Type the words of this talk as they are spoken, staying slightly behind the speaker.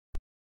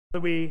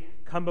We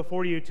come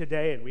before you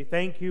today and we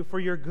thank you for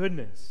your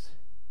goodness,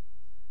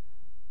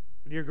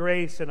 for your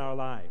grace in our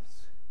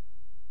lives,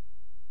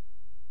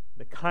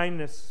 the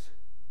kindness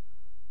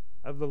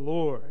of the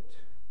Lord,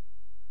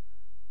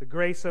 the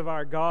grace of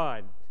our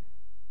God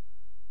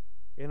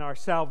in our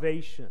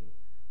salvation.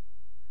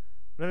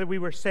 Know that we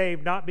were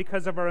saved not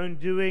because of our own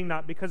doing,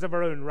 not because of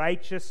our own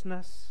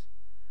righteousness,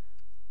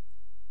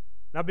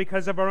 not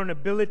because of our own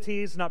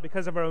abilities, not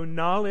because of our own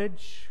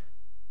knowledge,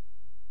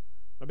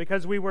 not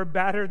because we were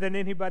better than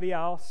anybody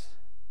else.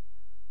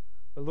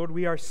 But Lord,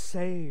 we are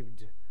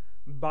saved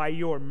by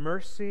your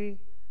mercy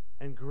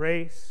and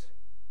grace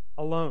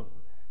alone.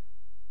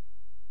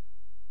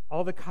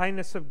 All the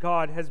kindness of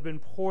God has been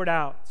poured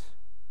out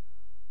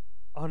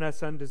on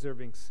us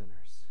undeserving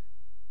sinners.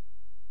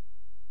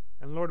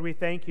 And Lord, we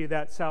thank you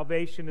that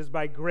salvation is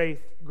by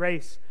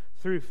grace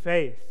through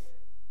faith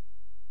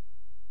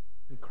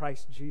in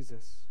Christ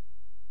Jesus.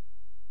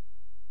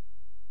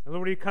 And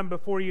Lord, we come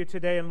before you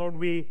today, and Lord,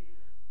 we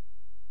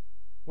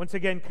once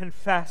again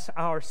confess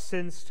our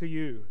sins to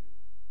you.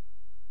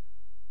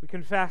 We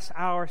confess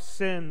our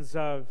sins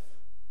of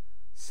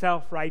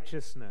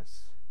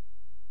self-righteousness,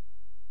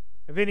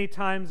 of any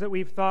times that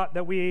we've thought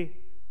that we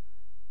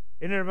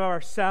in and of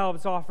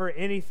ourselves offer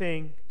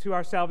anything to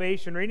our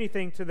salvation or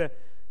anything to the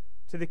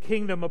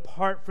kingdom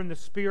apart from the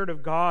Spirit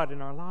of God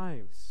in our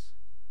lives.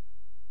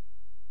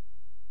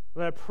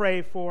 Lord, I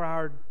pray for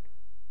our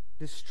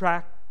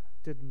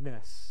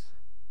distractedness.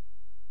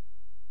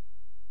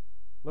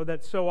 Lord,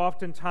 that so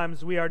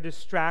oftentimes we are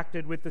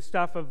distracted with the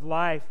stuff of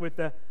life, with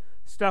the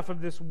stuff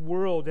of this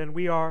world, and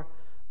we are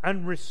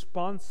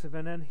unresponsive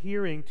and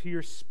unhearing to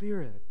your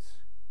Spirit,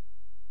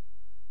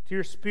 to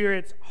your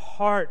Spirit's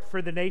heart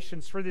for the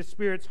nations, for the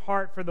Spirit's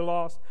heart for the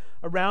lost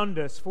around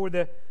us, for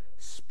the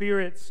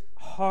Spirit's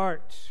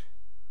heart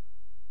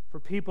for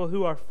people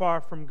who are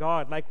far from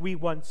God, like we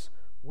once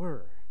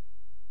were.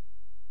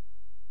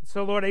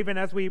 So, Lord, even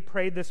as we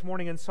prayed this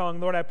morning in song,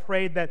 Lord, I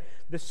prayed that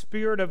the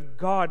Spirit of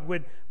God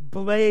would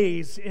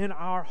blaze in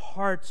our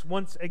hearts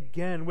once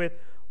again with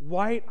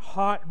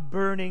white-hot,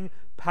 burning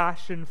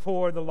passion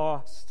for the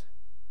lost.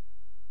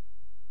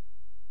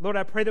 Lord,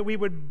 I pray that we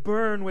would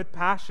burn with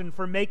passion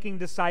for making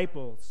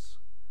disciples.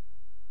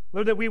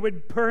 Lord, that we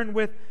would burn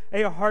with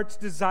a heart's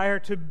desire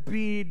to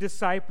be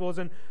disciples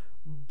and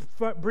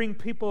bring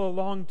people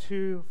along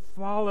to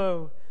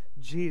follow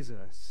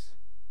Jesus,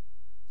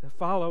 to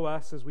follow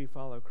us as we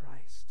follow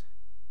Christ.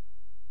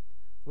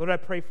 Lord, I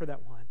pray for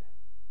that one.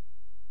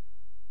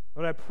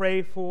 Lord, I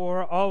pray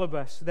for all of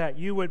us that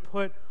you would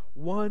put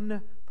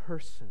one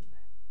person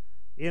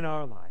in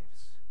our lives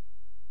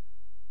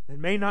that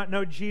may not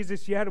know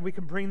Jesus yet, and we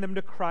can bring them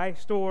to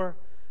Christ, or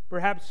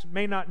perhaps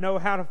may not know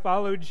how to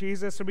follow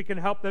Jesus, and we can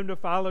help them to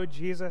follow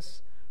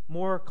Jesus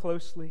more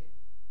closely.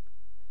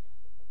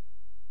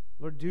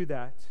 Lord, do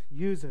that.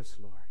 Use us,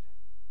 Lord.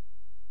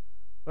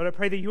 Lord, I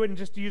pray that you wouldn't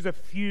just use a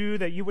few,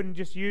 that you wouldn't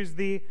just use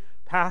the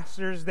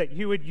pastors, that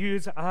you would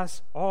use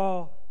us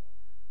all.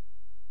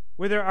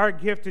 Whether our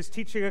gift is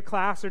teaching a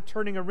class or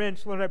turning a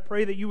wrench, Lord, I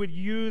pray that you would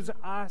use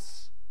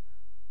us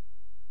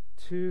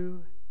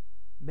to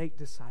make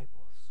disciples.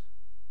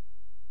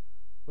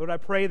 Lord, I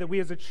pray that we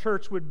as a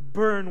church would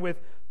burn with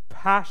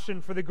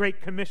passion for the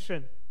Great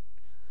Commission,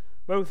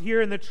 both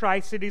here in the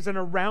Tri-Cities and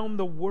around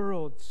the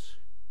world.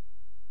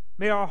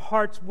 May our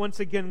hearts once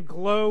again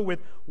glow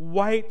with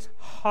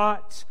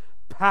white-hot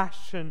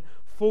passion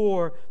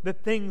for the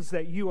things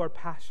that you are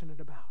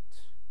passionate about.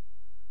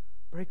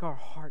 Break our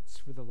hearts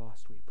for the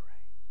lost, we pray.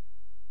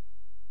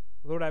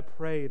 Lord, I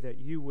pray that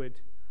you would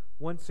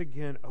once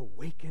again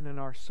awaken in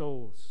our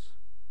souls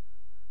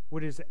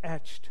what is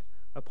etched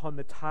upon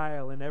the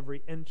tile in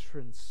every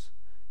entrance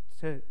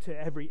to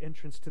every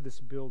entrance to this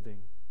building,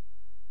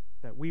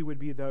 that we would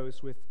be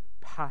those with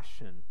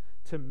passion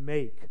to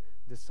make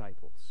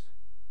disciples.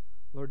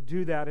 Lord,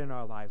 do that in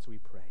our lives, we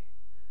pray.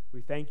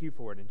 We thank you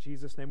for it. In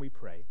Jesus' name we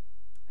pray.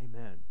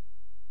 Amen.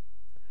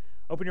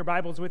 Open your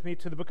Bibles with me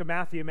to the book of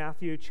Matthew,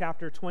 Matthew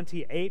chapter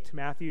 28,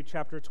 Matthew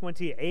chapter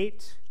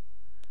 28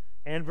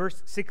 and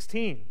verse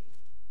 16.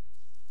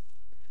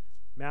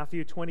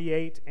 Matthew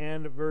 28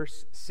 and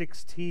verse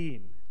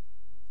 16.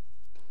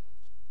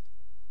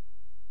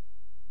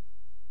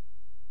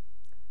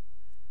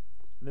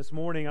 This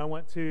morning I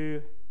want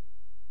to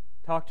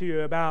talk to you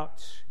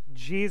about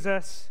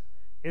Jesus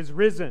is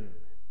risen.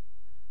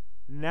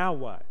 Now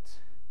what?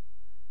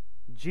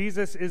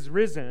 Jesus is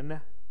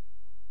risen.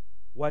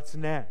 What's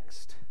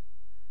next?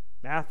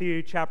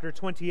 Matthew chapter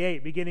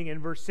 28, beginning in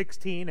verse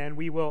 16, and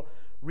we will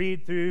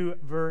read through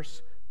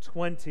verse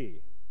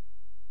 20.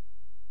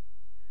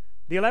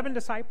 The 11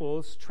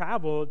 disciples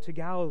traveled to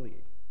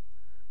Galilee,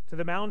 to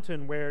the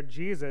mountain where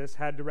Jesus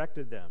had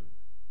directed them.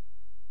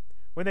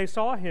 When they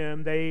saw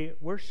him, they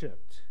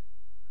worshipped,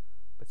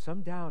 but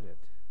some doubted.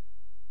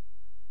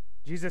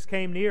 Jesus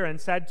came near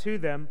and said to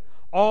them,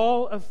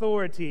 "All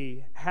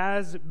authority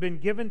has been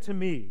given to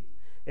me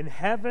in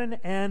heaven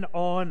and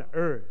on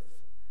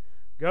earth.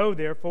 Go,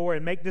 therefore,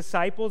 and make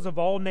disciples of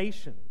all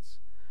nations,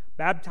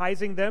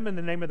 baptizing them in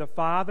the name of the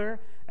Father,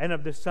 and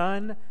of the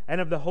Son,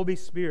 and of the Holy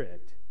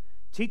Spirit,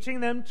 teaching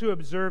them to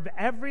observe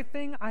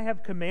everything I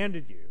have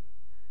commanded you.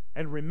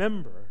 And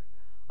remember,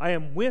 I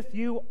am with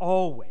you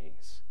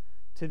always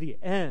to the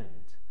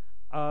end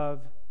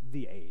of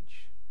the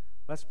age."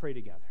 Let's pray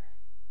together.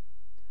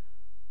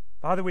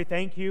 Father, we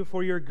thank you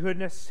for your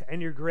goodness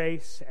and your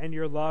grace and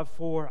your love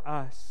for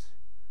us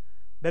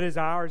that is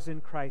ours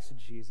in Christ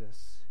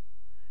Jesus.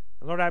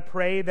 And Lord, I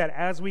pray that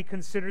as we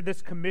consider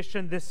this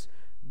commission, this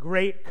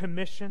great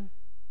commission,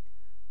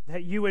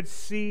 that you would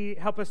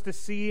help us to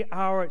see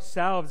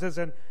ourselves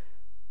and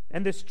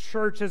this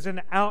church as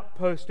an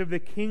outpost of the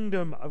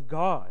kingdom of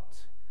God,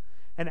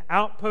 an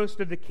outpost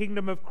of the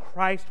kingdom of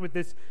Christ with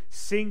this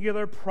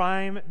singular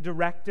prime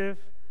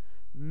directive: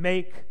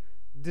 make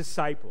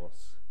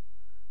disciples.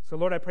 So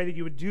Lord, I pray that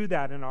you would do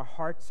that in our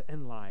hearts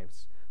and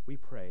lives. We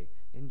pray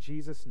in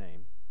Jesus'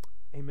 name.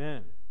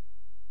 Amen.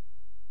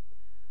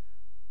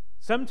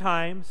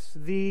 Sometimes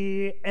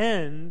the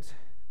end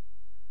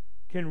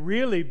can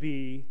really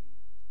be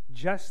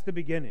just the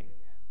beginning.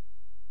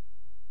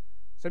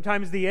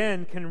 Sometimes the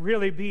end can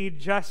really be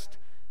just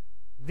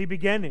the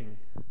beginning.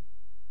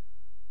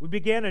 We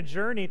began a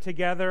journey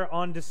together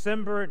on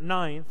December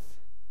 9th,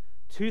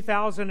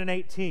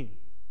 2018.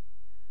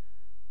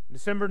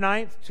 December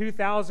 9th,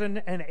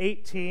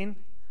 2018,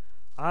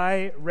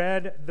 I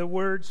read the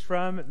words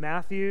from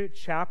Matthew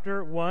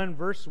chapter 1,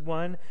 verse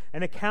 1,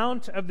 an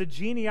account of the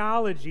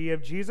genealogy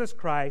of Jesus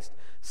Christ,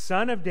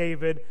 son of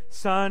David,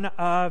 son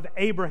of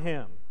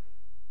Abraham.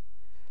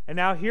 And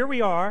now here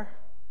we are,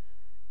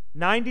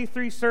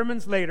 93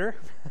 sermons later,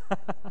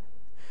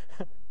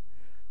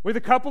 with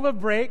a couple of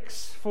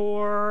breaks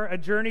for a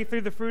journey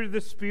through the fruit of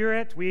the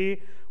Spirit.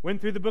 We went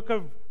through the book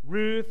of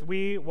Ruth.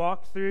 We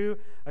walked through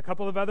a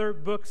couple of other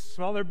books,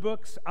 smaller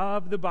books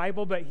of the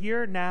Bible. But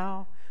here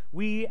now,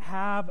 we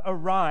have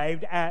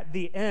arrived at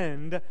the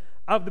end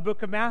of the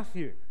book of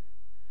Matthew.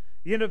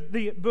 The end of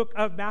the book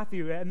of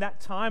Matthew. And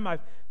that time,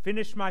 I've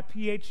finished my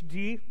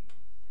PhD.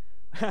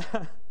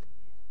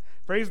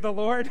 Praise the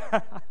Lord.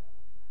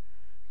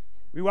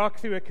 We walked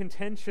through a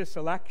contentious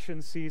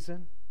election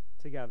season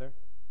together.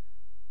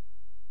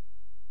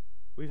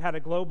 We've had a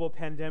global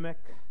pandemic,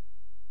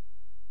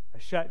 a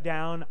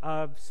shutdown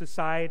of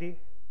society.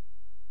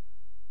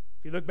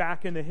 If you look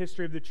back in the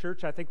history of the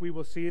church, I think we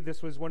will see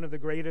this was one of the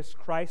greatest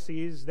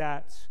crises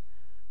that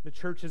the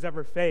church has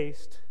ever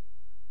faced,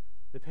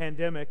 the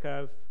pandemic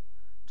of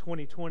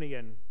 2020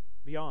 and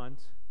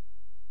beyond.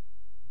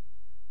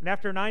 And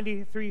after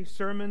 93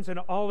 sermons and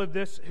all of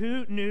this,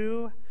 who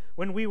knew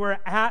when we were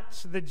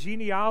at the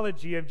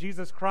genealogy of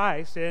Jesus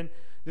Christ in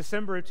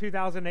December of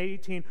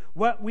 2018,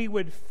 what we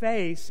would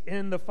face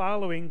in the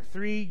following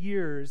 3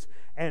 years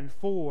and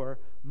 4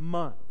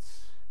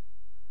 months.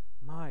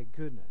 My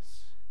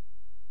goodness.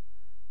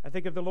 I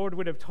think if the Lord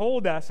would have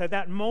told us at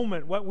that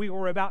moment what we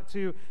were about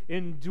to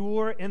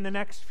endure in the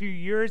next few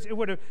years, it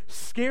would have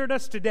scared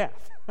us to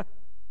death.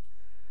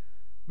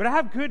 But I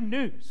have good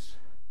news.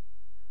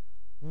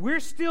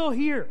 We're still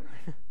here.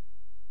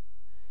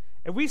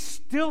 And we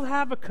still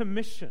have a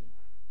commission.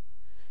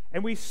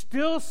 And we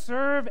still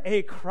serve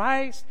a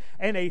Christ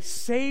and a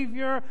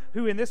Savior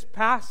who in this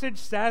passage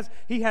says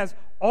he has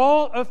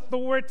all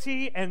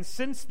authority, and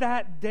since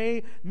that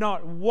day,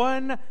 not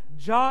one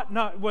jot,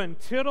 not one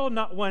tittle,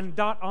 not one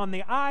dot on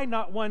the I,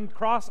 not one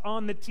cross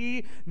on the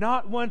T,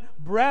 not one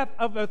breath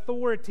of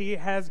authority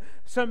has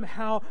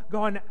somehow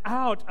gone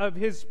out of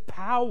his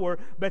power,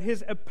 but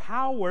his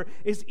power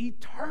is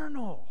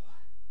eternal.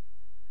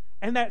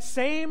 And that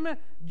same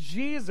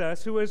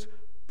Jesus who is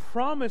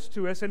promised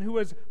to us and who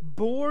was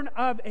born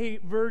of a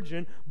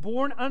virgin,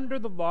 born under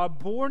the law,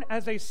 born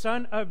as a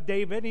son of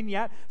David, and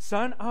yet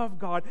son of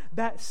God,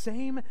 that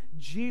same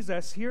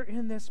Jesus here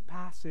in this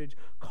passage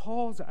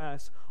calls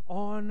us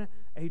on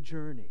a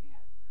journey,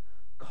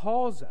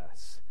 calls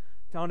us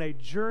on a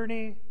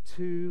journey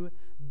to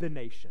the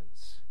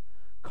nations,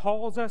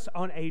 calls us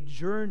on a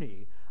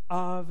journey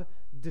of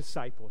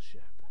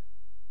discipleship.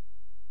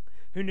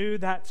 Who knew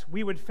that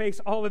we would face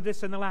all of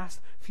this in the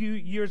last few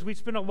years? We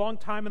spent a long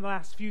time in the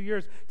last few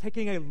years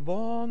taking a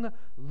long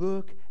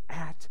look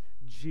at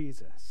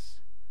Jesus,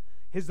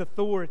 his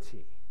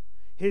authority,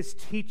 his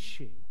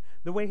teaching,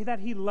 the way that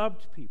he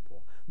loved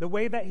people, the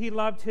way that he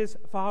loved his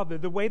Father,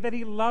 the way that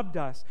he loved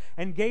us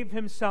and gave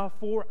himself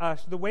for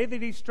us, the way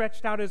that he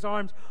stretched out his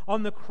arms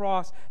on the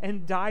cross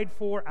and died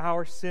for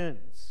our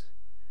sins.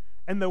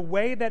 And the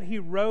way that he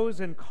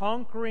rose in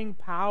conquering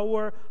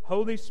power,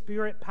 Holy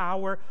Spirit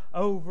power,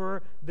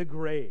 over the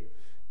grave.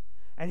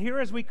 And here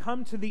as we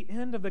come to the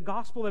end of the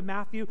Gospel of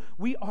Matthew,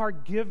 we are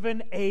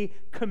given a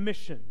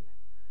commission.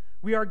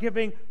 We are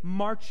given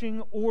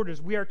marching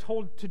orders. We are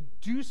told to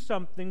do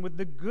something with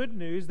the good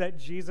news that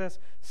Jesus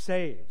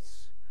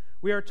saves.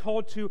 We are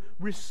told to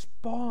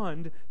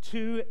respond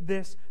to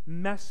this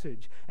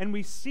message. And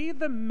we see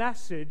the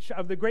message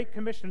of the Great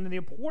Commission and the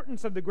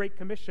importance of the Great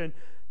Commission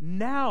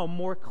now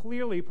more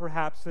clearly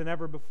perhaps than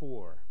ever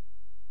before.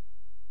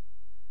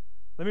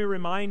 Let me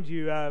remind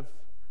you of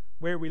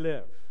where we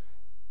live.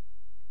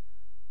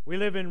 We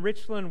live in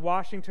Richland,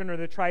 Washington, or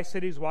the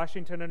Tri-Cities,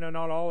 Washington, and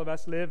not all of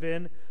us live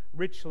in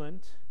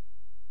Richland.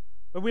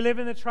 But we live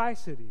in the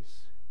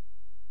Tri-Cities.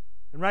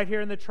 And right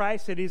here in the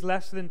Tri-Cities,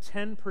 less than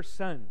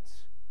 10%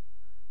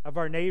 of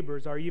our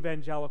neighbors are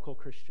evangelical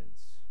Christians.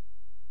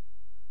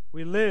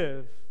 We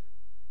live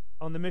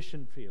on the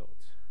mission field.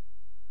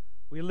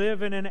 We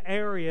live in an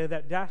area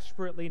that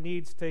desperately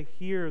needs to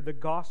hear the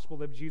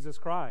gospel of Jesus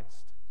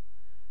Christ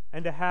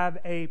and to have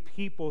a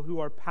people who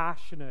are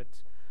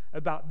passionate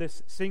about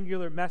this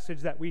singular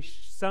message that we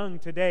sung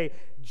today.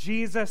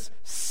 Jesus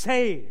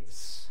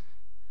saves.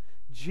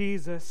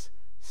 Jesus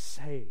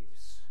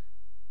saves.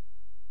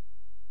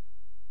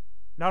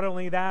 Not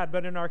only that,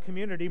 but in our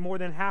community, more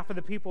than half of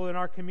the people in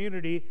our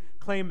community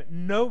claim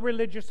no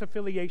religious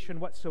affiliation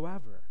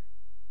whatsoever.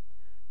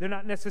 They're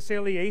not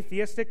necessarily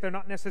atheistic. They're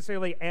not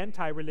necessarily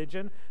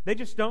anti-religion. They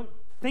just don't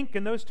think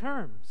in those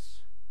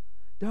terms.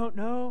 Don't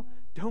know,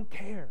 don't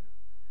care.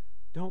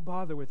 Don't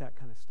bother with that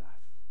kind of stuff.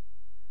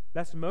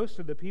 That's most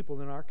of the people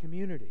in our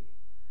community.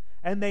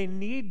 And they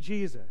need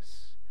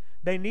Jesus.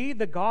 They need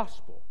the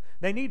gospel.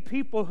 They need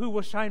people who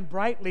will shine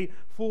brightly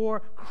for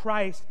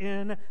Christ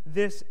in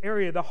this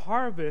area. The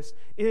harvest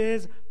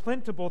is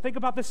plentiful. Think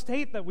about the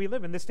state that we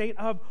live in, the state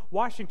of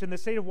Washington. The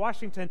state of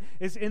Washington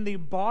is in the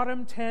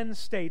bottom 10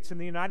 states in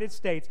the United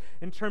States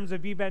in terms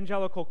of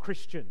evangelical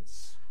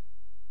Christians.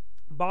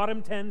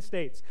 Bottom 10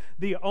 states.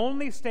 The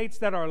only states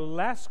that are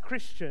less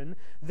Christian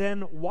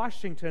than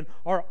Washington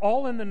are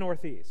all in the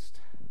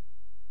Northeast.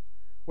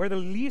 We're the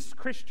least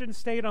Christian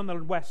state on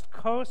the West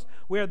Coast.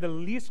 We're the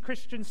least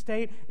Christian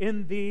state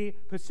in the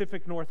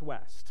Pacific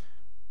Northwest.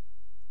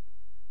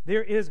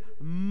 There is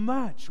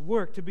much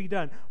work to be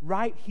done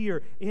right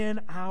here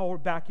in our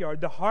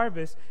backyard. The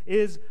harvest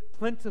is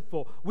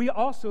plentiful. We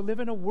also live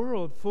in a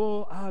world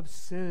full of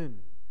sin.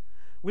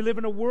 We live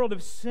in a world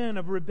of sin,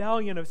 of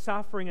rebellion, of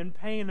suffering and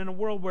pain, in a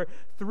world where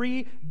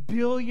 3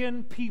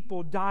 billion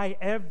people die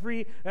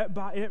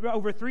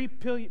over 3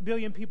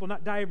 billion people,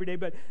 not die every day,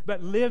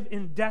 but live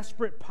in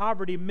desperate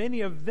poverty,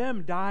 many of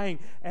them dying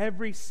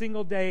every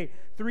single day.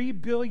 3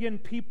 billion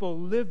people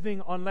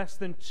living on less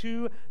than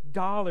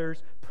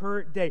 $2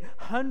 per day.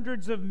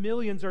 Hundreds of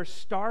millions are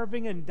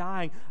starving and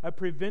dying of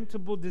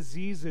preventable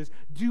diseases.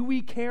 Do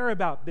we care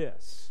about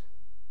this?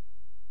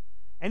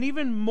 And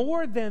even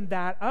more than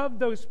that, of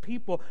those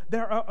people,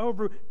 there are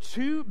over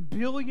 2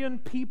 billion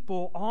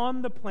people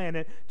on the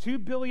planet, 2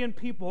 billion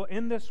people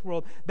in this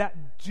world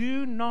that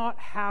do not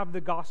have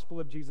the gospel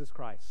of Jesus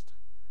Christ,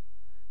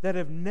 that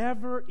have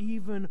never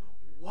even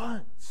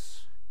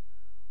once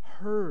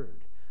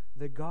heard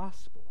the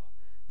gospel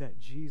that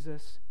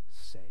Jesus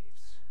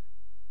saves.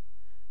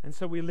 And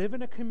so we live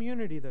in a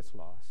community that's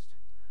lost.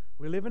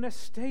 We live in a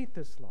state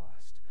that's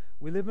lost.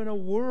 We live in a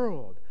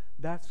world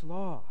that's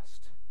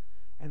lost.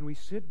 And we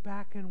sit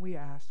back and we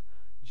ask,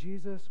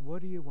 Jesus,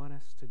 what do you want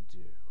us to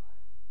do?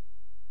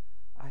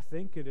 I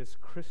think it is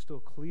crystal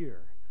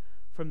clear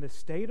from the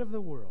state of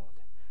the world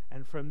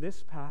and from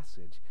this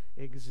passage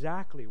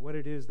exactly what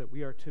it is that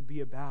we are to be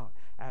about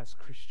as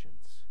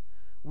Christians.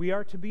 We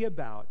are to be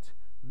about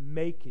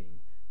making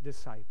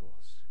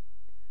disciples.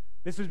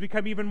 This has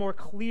become even more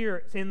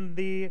clear in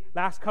the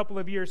last couple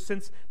of years.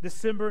 Since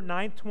December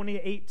 9th,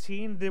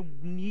 2018, the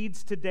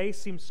needs today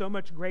seem so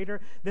much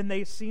greater than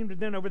they seemed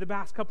then over the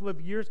past couple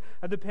of years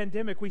of the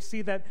pandemic. We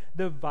see that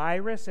the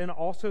virus and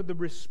also the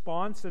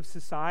response of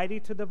society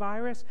to the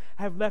virus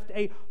have left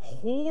a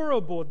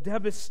horrible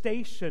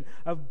devastation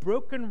of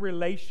broken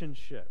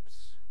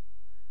relationships,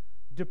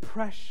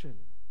 depression,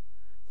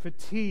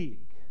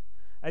 fatigue,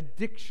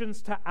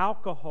 addictions to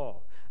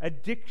alcohol,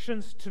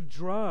 addictions to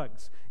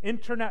drugs,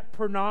 internet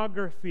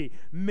pornography,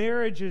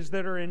 marriages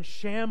that are in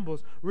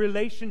shambles,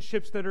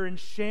 relationships that are in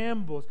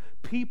shambles,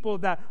 people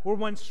that were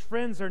once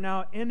friends are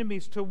now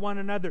enemies to one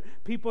another,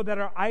 people that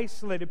are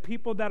isolated,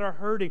 people that are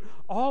hurting.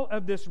 All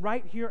of this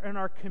right here in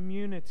our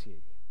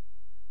community.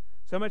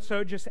 So much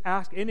so, just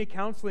ask any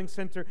counseling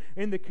center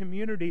in the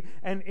community,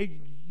 and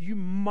you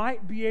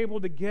might be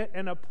able to get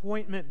an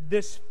appointment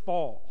this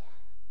fall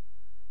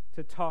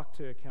to talk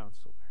to a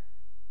counselor.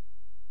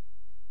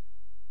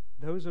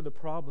 Those are the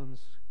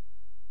problems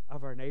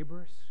of our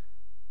neighbors.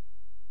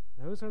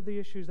 Those are the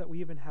issues that we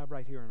even have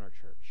right here in our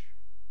church.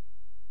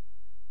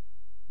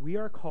 We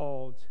are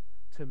called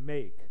to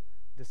make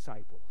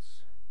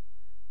disciples.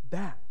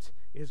 That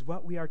is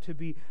what we are to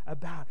be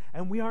about.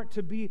 And we aren't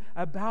to be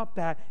about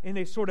that in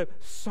a sort of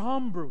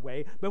somber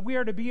way, but we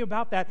are to be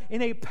about that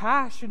in a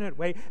passionate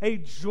way, a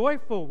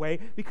joyful way,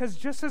 because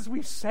just as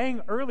we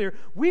sang earlier,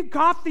 we've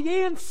got the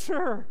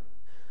answer.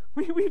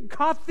 We've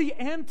got the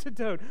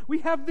antidote. We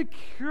have the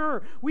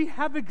cure. We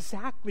have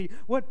exactly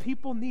what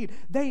people need.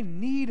 They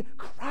need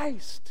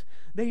Christ.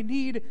 They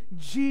need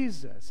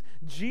Jesus.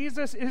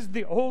 Jesus is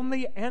the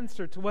only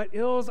answer to what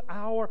ails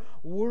our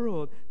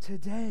world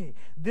today.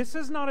 This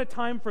is not a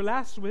time for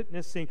less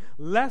witnessing,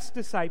 less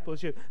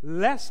discipleship,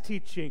 less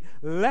teaching,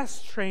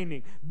 less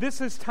training.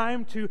 This is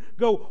time to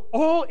go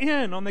all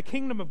in on the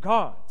kingdom of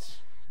God.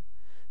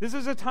 This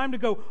is a time to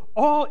go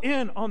all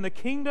in on the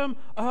kingdom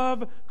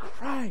of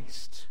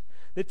Christ.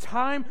 The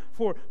time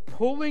for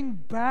pulling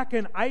back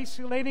and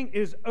isolating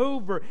is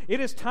over. It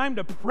is time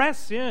to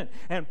press in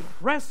and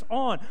press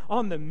on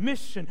the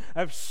mission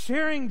of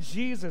sharing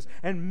Jesus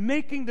and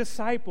making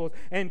disciples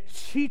and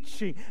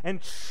teaching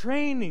and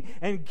training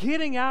and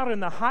getting out in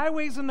the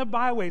highways and the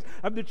byways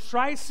of the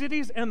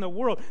Tri-Cities and the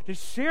world to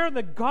share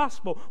the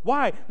gospel.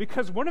 Why?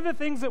 Because one of the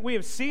things that we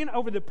have seen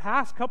over the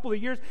past couple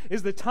of years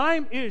is the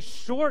time is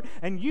short,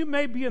 and you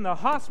may be in the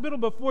hospital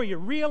before you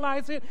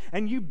realize it,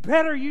 and you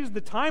better use the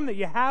time that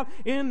you have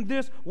in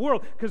this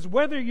world, because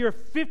whether you're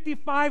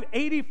 55,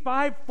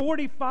 85,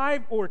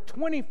 45, or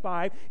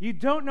 25, you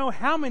don't know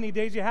how many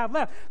days you have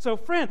left. So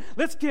friend,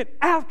 let's get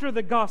after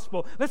the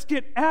gospel. Let's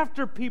get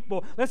after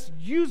people. Let's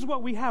use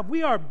what we have.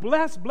 We are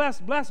blessed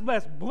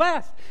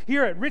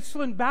here at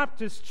Richland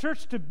Baptist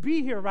Church to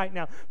be here right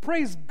now.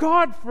 Praise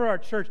God for our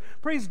church.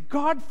 Praise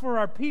God for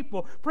our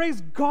people.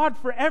 Praise God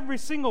for every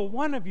single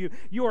one of you.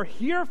 You are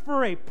here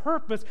for a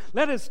purpose.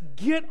 Let us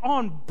get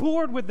on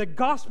board with the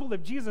gospel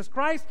of Jesus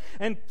Christ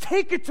and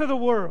take it to the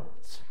world.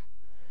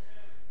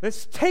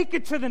 Let's take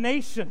it to the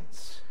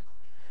nations.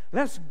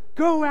 Let's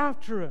go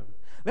after him.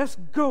 Let's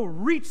go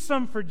reach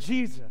some for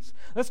Jesus.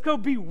 Let's go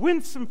be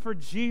winsome for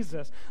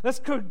Jesus. Let's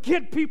go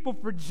get people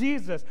for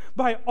Jesus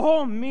by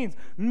all means.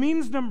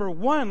 Means number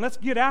one, let's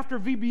get after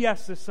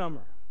VBS this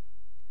summer.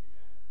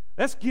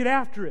 Let's get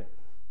after it.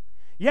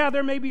 Yeah,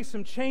 there may be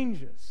some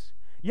changes.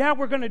 Yeah,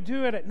 we're going to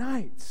do it at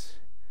nights.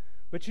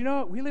 But you know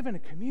what? We live in a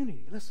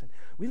community. Listen,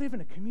 we live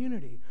in a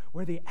community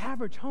where the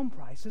average home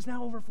price is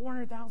now over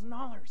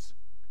 $400,000.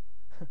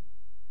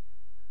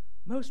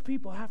 Most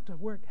people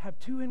have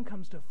two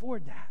incomes to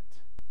afford that.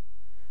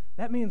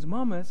 That means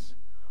mamas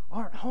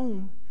aren't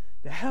home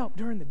to help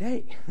during the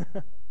day.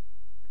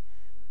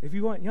 If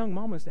you want young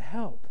mamas to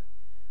help,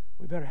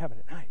 we better have it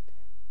at night.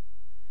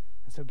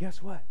 And so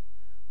guess what?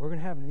 We're going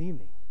to have it in the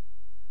evening.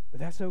 But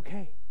that's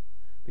okay,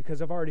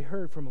 because I've already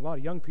heard from a lot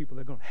of young people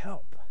that are going to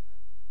help.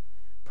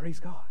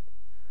 Praise God.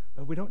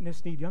 But we don't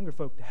just need younger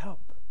folk to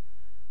help.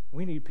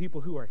 We need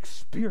people who are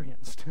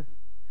experienced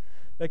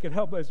that can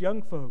help us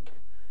young folk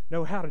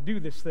know how to do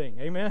this thing.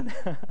 Amen?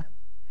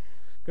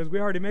 Because we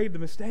already made the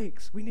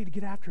mistakes. We need to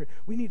get after it.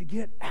 We need to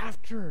get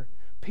after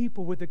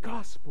people with the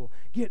gospel.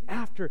 Get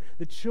after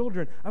the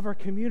children of our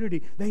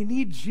community. They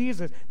need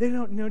Jesus. They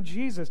don't know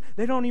Jesus.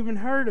 They don't even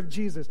heard of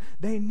Jesus.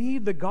 They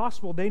need the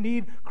gospel. They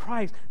need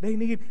Christ. They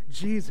need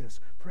Jesus.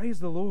 Praise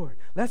the Lord.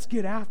 Let's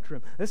get after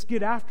him. Let's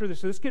get after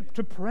this. Let's get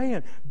to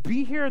praying.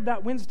 Be here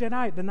that Wednesday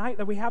night, the night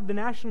that we have the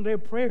National Day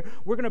of Prayer.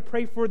 We're going to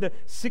pray for the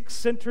 7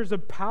 centers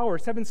of power.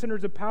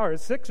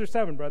 6 or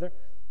 7, brother?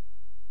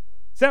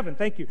 7,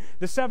 thank you.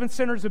 The 7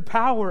 centers of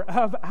power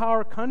of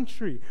our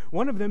country.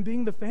 One of them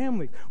being the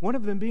families. One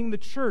of them being the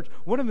church.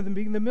 One of them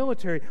being the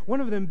military.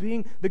 One of them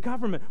being the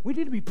government. We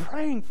need to be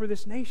praying for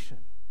this nation.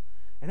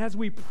 And as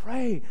we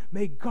pray,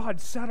 may God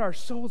set our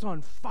souls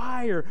on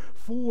fire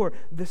for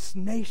this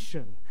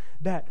nation,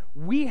 that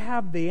we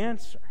have the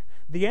answer.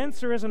 The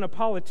answer isn't a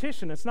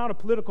politician. It's not a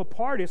political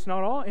party. It's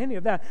not any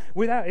of that.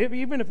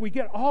 Even if we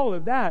get all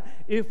of that,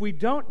 if we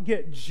don't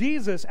get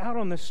Jesus out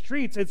on the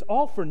streets, it's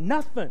all for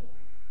nothing.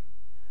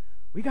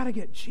 We got to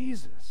get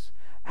Jesus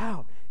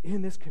out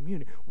in this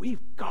community.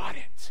 We've got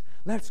it.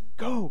 Let's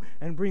go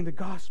and bring the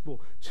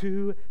gospel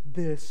to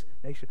this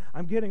nation.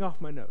 I'm getting off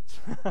my notes.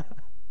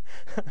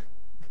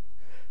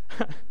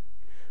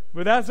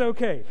 But that's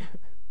okay.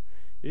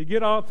 You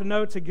get off the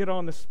notes and get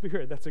on the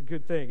Spirit. That's a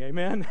good thing.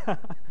 Amen?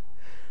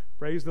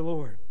 Praise the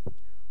Lord.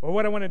 Well,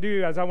 what I want to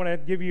do is I want to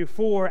give you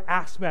 4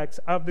 aspects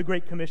of the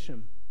Great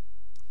Commission.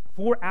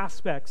 4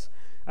 aspects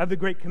of the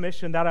Great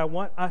Commission that I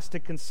want us to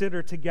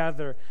consider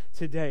together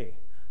today.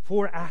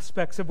 4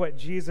 aspects of what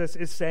Jesus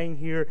is saying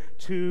here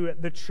to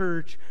the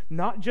church,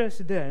 not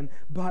just then,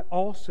 but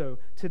also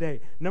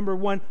today. Number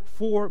 1,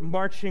 4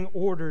 marching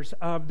orders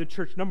of the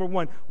church. Number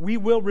 1, we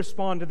will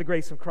respond to the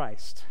grace of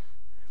Christ.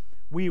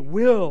 We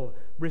will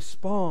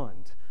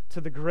respond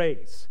to the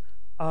grace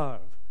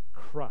of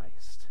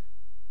Christ.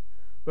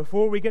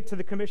 Before we get to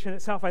the commission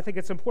itself, I think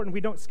it's important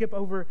we don't skip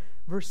over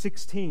verse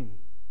 16.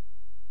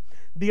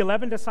 The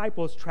 11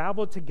 disciples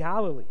traveled to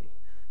Galilee,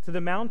 to the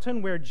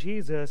mountain where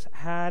Jesus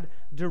had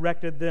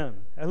directed them.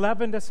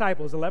 11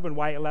 disciples. 11.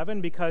 Why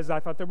 11? Because I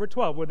thought there were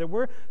 12. Well, there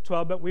were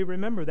 12, but we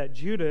remember that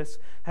Judas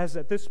has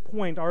at this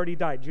point already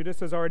died.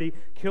 Judas has already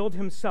killed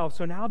himself.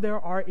 So now there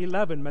are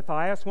 11.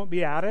 Matthias won't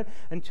be added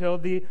until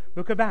the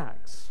book of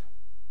Acts.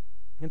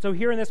 And so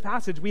here in this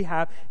passage, we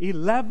have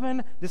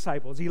 11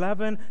 disciples.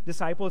 11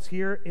 disciples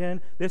here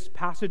in this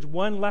passage.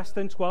 1 less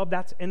than 12.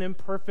 That's an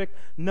imperfect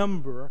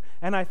number.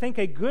 And I think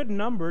a good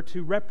number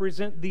to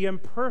represent the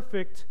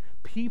imperfect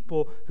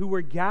people who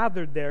were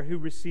gathered there who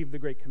received the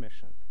Great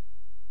Commission.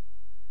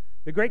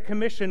 The Great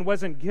Commission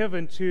wasn't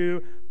given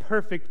to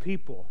perfect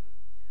people.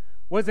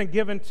 Wasn't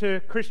given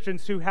to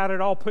Christians who had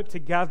it all put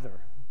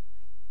together.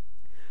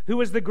 Who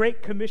was the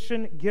Great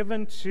Commission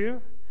given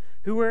to?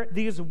 Who were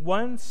these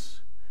ones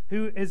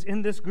who is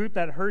in this group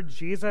that heard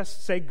Jesus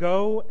say,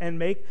 go and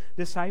make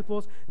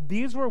disciples?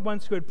 These were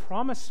ones who had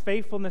promised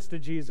faithfulness to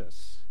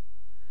Jesus.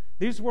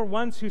 These were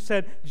ones who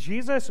said,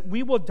 Jesus,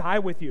 we will die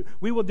with you.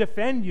 We will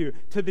defend you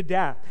to the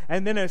death.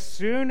 And then as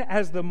soon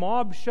as the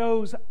mob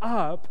shows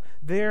up,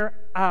 they're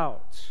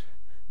out.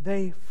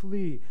 They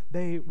flee.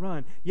 They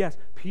run. Yes,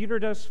 Peter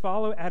does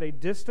follow at a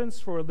distance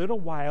for a little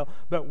while,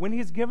 but when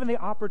he's given the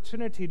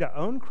opportunity to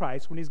own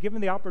Christ, when he's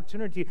given the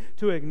opportunity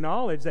to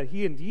acknowledge that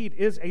he indeed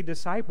is a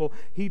disciple,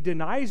 he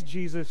denies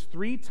Jesus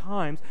 3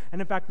 times.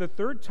 And in fact, the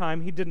 3rd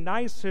time, he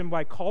denies him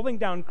by calling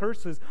down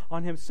curses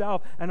on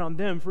himself and on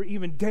them for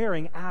even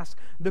daring ask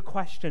the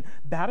question.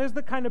 That is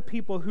the kind of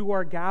people who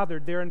are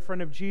gathered there in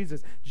front of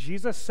Jesus.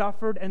 Jesus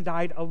suffered and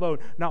died alone.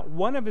 Not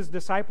one of his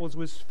disciples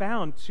was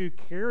found to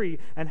carry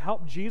and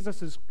help Jesus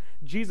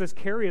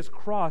carry his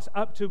cross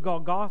up to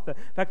Golgotha.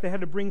 In fact, they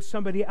had to bring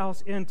somebody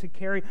else in to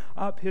carry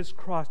up his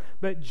cross.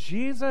 But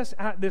Jesus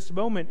at this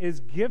moment is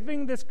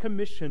giving this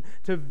commission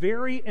to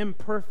very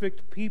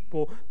imperfect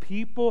people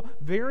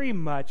very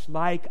much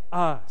like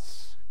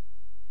us.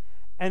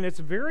 And it's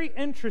very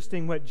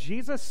interesting what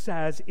Jesus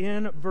says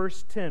in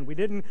verse 10. We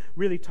didn't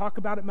really talk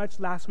about it much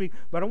last week,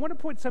 but I want to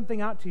point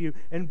something out to you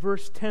in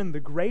verse 10,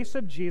 the grace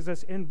of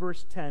Jesus in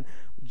verse 10.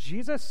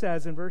 Jesus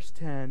says in verse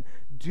 10,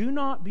 do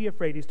not be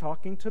afraid. He's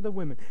talking to the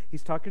women.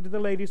 He's talking to the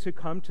ladies who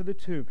come to the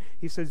tomb.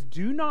 He says,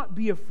 do not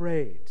be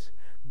afraid.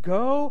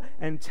 Go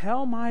and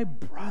tell my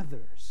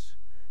brothers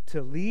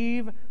to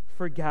leave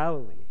for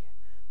Galilee.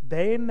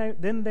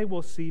 Then they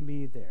will see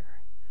me there.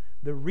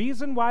 The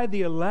reason why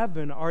the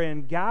 11 are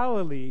in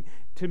Galilee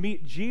to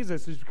meet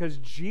Jesus is because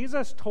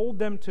Jesus told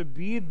them to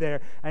be there.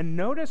 And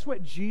notice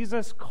what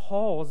Jesus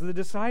calls the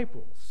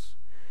disciples.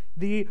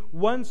 The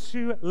ones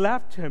who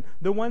left him,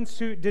 the ones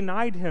who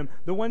denied him,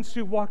 the ones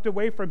who walked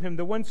away from him,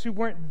 the ones who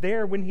weren't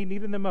there when he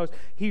needed them most.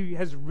 He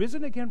has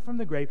risen again from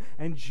the grave,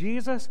 and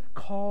Jesus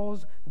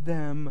calls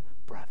them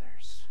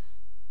brothers.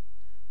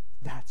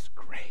 That's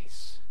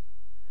grace.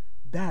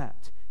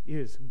 That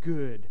is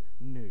good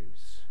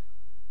news.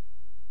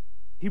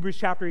 Hebrews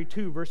chapter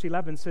 2, verse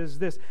 11 says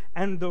this,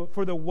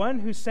 for the one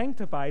who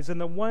sanctifies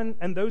and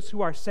those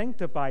who are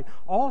sanctified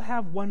all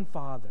have one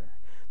Father.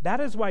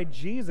 That is why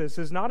Jesus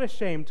is not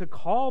ashamed to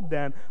call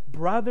them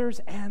brothers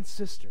and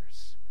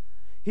sisters.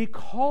 He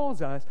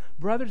calls us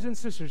brothers and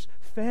sisters,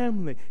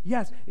 family.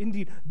 Yes,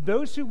 indeed,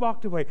 those who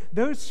walked away,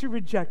 those who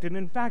rejected.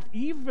 In fact,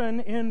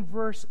 even in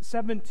verse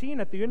 17,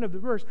 at the end of the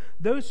verse,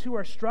 those who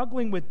are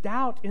struggling with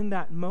doubt in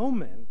that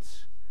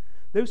moment,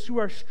 those who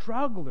are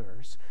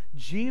strugglers,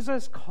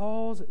 Jesus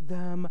calls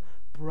them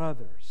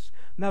brothers.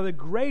 Now, the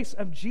grace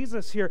of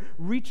Jesus here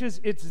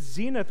reaches its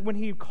zenith when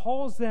he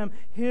calls them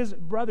his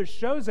brothers,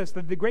 shows us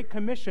that the Great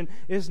Commission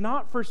is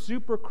not for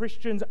super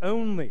Christians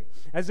only,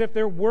 as if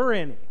there were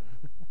any.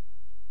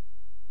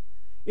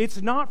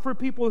 It's not for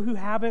people who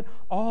have it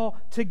all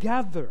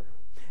together.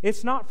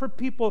 It's not for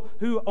people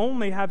who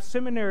only have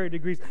seminary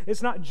degrees.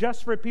 It's not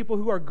just for people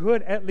who are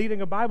good at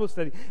leading a Bible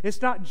study.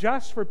 It's not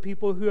just for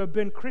people who have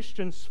been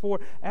Christians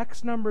for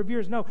X number of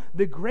years. No,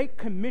 the Great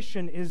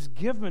Commission is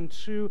given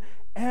to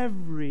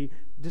every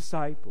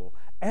disciple.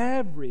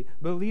 Every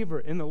believer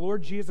in the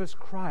Lord Jesus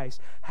Christ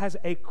has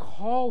a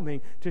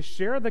calling to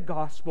share the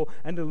gospel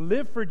and to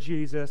live for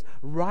Jesus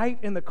right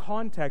in the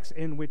context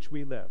in which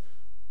we live.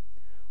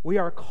 We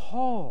are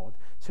called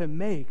to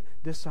make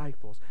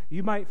disciples.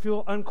 You might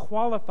feel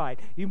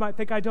unqualified. You might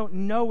think, I don't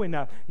know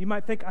enough. You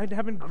might think, I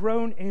haven't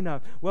grown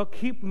enough. Well,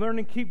 keep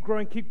learning, keep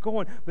growing, keep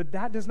going. But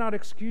that does not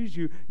excuse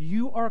you.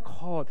 You are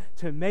called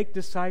to make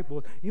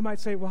disciples. You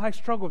might say, well, I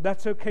struggled.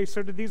 That's okay.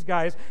 So did these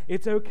guys.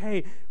 It's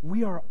okay.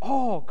 We are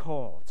all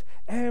called,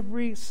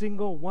 every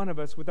single one of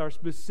us, with our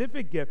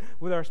specific gift,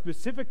 with our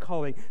specific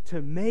calling,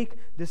 to make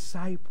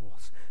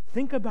disciples.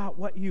 Think about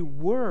what you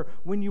were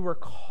when you were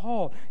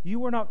called. You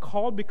were not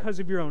called because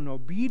of your own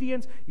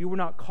obedience. You were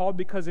not called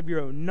because of your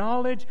own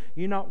knowledge.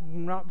 You're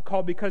not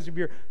called because of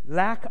your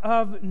lack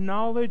of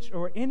knowledge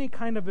or any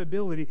kind of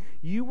ability.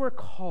 You were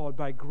called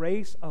by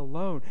grace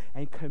alone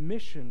and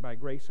commissioned by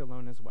grace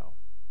alone as well.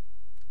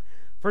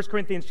 1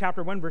 Corinthians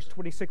chapter 1, verse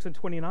 26 and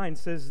 29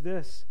 says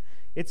this.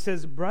 It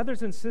says,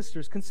 brothers and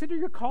sisters, consider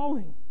your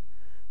calling.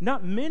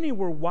 Not many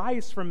were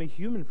wise from a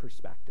human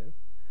perspective.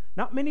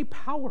 Not many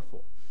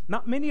powerful.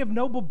 Not many of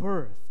noble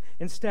birth.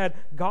 Instead,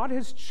 God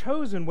has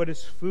chosen what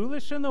is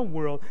foolish in the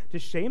world to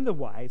shame the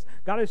wise.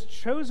 God has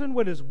chosen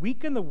what is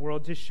weak in the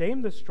world to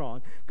shame the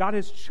strong. God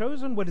has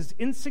chosen what is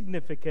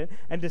insignificant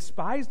and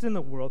despised in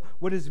the world,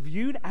 what is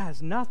viewed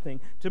as nothing,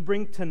 to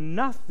bring to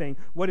nothing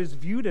what is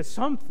viewed as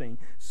something,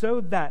 so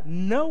that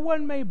no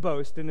one may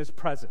boast in his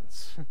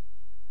presence.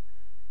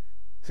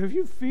 So if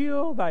you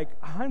feel like,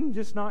 I'm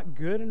just not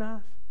good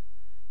enough,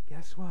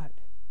 guess what?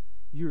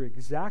 You're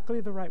exactly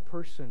the right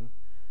person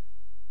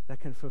that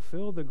can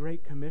fulfill the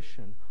Great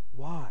Commission.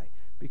 Why?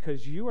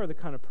 Because you are the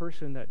kind of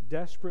person that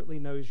desperately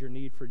knows your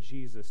need for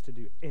Jesus to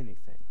do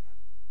anything.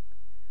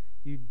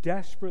 You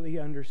desperately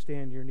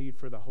understand your need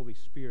for the Holy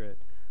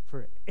Spirit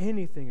for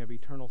anything of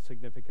eternal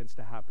significance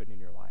to happen in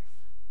your life.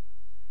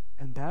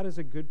 And that is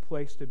a good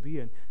place to be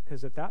in,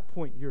 because at that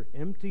point you're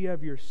empty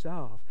of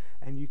yourself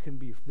and you can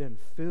be then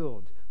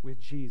filled with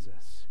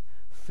Jesus,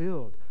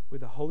 filled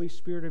with the Holy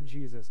Spirit of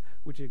Jesus,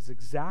 which is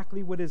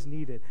exactly what is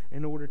needed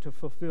in order to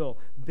fulfill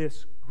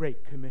this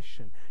Great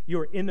Commission.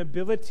 Your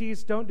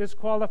inabilities don't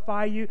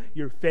disqualify you,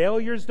 your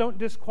failures don't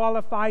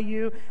disqualify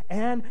you,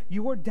 and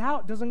your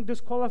doubt doesn't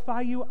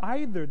disqualify you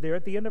either. There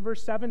at the end of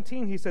verse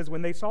 17, he says,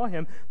 when they saw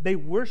him, they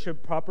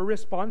worshiped. Proper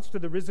response to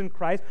the risen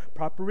Christ,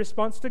 proper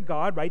response to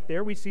God. Right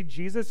there we see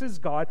Jesus is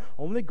God.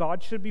 Only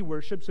God should be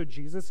worshipped, so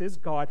Jesus is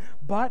God.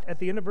 But at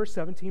the end of verse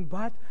 17,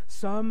 but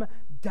some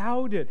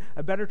doubted.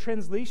 A better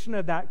translation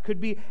of that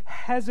could be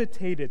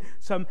hesitated.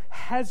 Some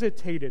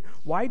hesitated.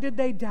 Why did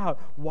they doubt?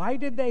 Why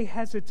did they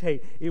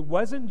hesitate? It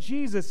wasn't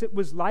Jesus. It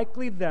was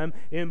likely them,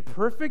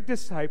 imperfect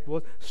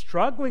disciples,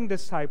 struggling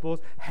disciples,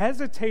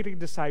 hesitating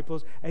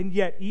disciples, and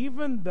yet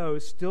even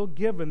those still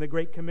given the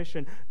Great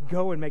Commission,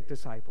 go and make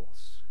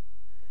disciples.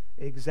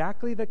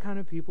 Exactly the kind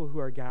of people who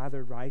are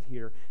gathered right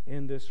here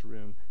in this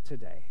room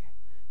today.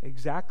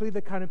 Exactly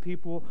the kind of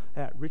people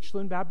that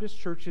Richland Baptist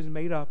Church is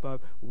made up of.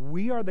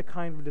 We are the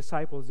kind of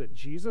disciples that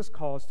Jesus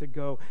calls to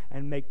go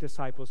and make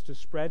disciples, to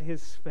spread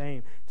his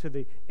fame to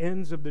the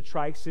ends of the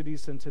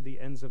Tri-Cities and to the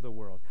ends of the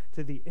world,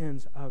 to the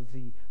ends of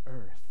the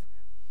earth.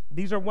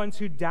 These are ones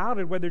who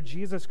doubted whether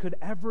Jesus could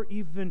ever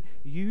even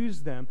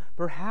use them.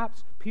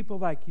 Perhaps people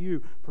like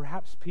you,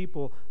 perhaps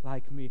people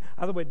like me.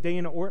 I love what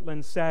Dana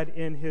Ortland said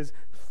in his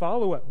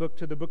follow-up book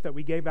to the book that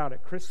we gave out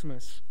at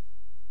Christmas.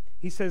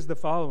 He says the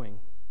following.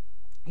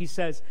 He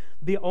says,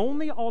 the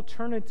only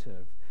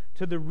alternative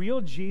to the real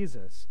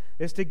Jesus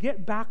is to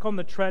get back on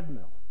the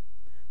treadmill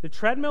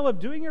of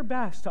doing your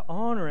best to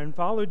honor and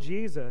follow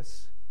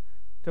Jesus,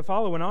 to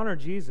follow and honor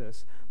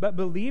Jesus, but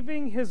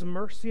believing his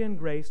mercy and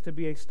grace to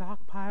be a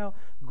stockpile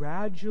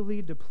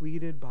gradually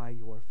depleted by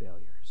your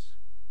failures.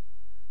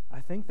 I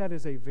think that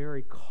is a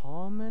very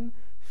common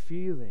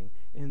feeling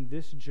in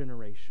this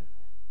generation,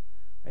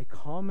 a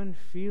common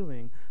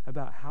feeling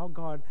about how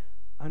God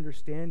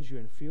understands you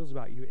and feels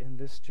about you in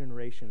this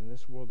generation, in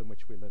this world in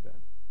which we live in.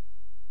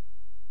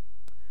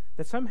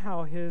 That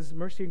somehow his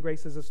mercy and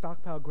grace is a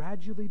stockpile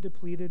gradually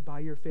depleted by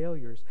your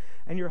failures,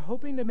 and you're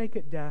hoping to make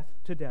it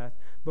to death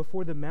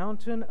before the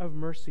mountain of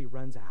mercy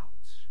runs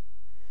out.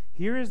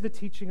 Here is the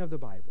teaching of the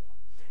Bible.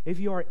 If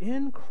you are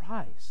in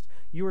Christ,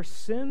 your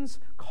sins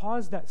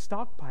cause that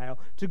stockpile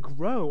to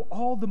grow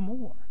all the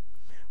more.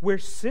 Where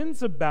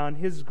sins abound,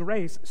 his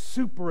grace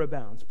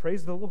superabounds.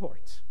 Praise the Lord.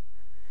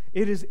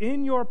 It is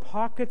in your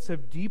pockets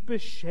of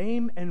deepest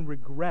shame and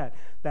regret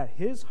that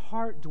his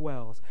heart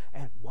dwells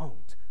and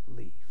won't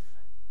leave.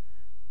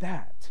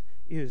 That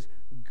is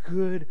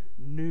good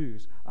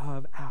news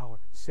of our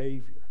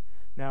Savior.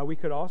 Now, we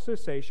could also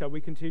say, shall we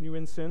continue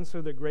in sin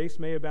so that grace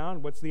may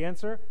abound? What's the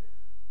answer?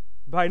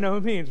 By no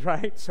means,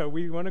 right? So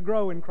we want to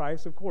grow in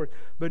Christ, of course.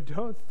 But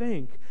don't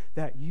think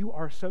that you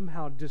are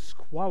somehow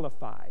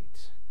disqualified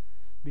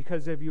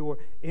because of your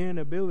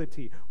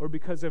inability or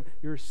because of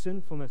your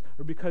sinfulness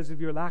or because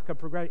of your lack of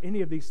progression,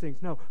 any of these things.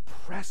 No,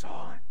 press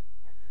on.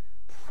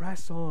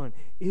 Press on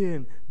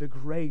in the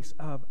grace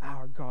of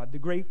our God. The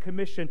Great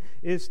Commission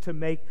is to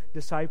make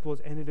disciples,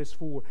 and it is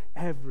for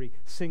every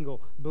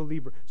single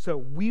believer. So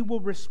we will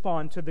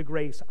respond to the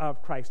grace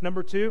of Christ.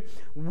 Number 2,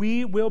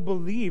 we will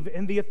believe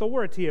in the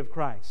authority of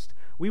Christ.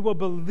 We will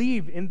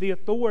believe in the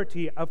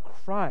authority of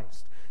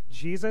Christ.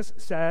 Jesus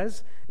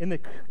says in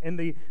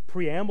the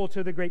preamble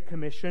to the Great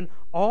Commission,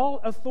 all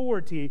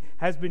authority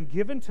has been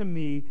given to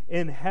me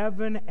in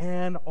heaven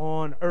and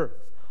on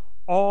earth.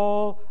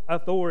 All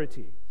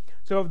authority.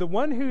 So of the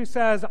one who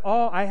says,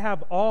 I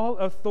have all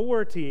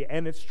authority,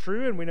 and it's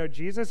true, and we know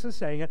Jesus is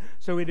saying it,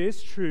 so it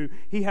is true.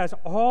 He has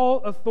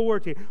all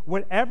authority.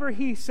 Whatever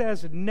he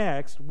says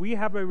next, we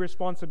have a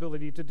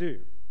responsibility to do.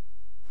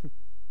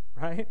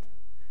 Right?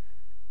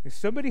 If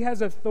somebody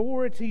has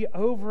authority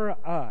over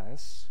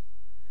us,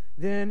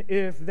 then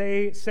if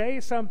they say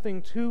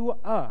something to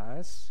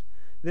us,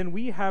 then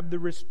we have the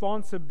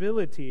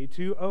responsibility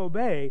to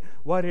obey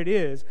what it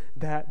is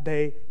that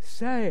they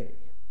say.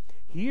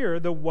 Here,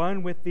 the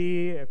one with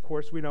the, of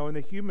course we know in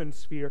the human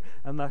sphere,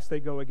 unless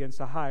they go against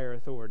the higher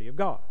authority of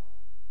God.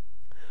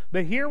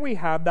 But here we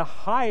have the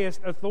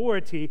highest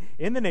authority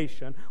in the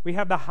nation. We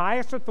have the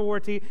highest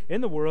authority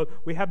in the world.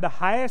 We have the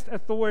highest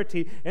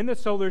authority in the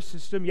solar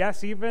system.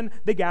 Yes, even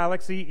the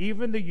galaxy,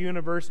 even the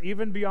universe,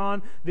 even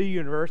beyond the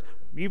universe,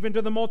 even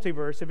to the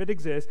multiverse, if it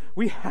exists.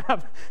 We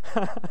have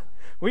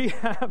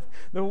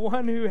the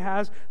one who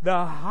has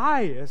the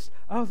highest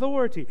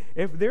authority.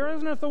 If there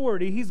is an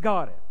authority, he's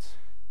got it.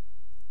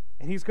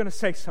 And he's going to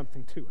say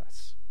something to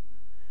us.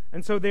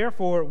 And so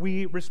therefore,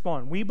 we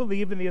respond. We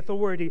believe in the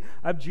authority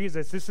of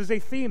Jesus. This is a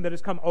theme that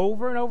has come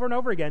over and over and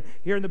over again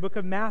here in the book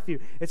of Matthew.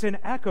 It's an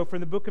echo from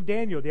the book of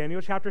Daniel.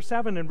 Daniel chapter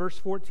 7 and verse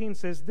 14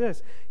 says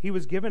this: He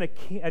was given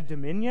a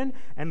dominion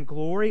and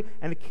glory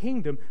and a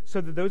kingdom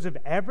so that those of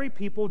every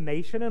people,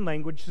 nation, and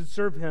language should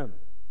serve him.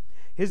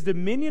 His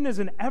dominion is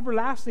an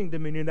everlasting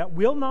dominion that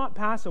will not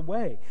pass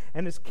away,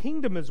 and his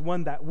kingdom is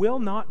one that will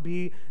not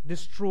be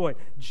destroyed.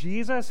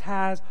 Jesus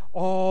has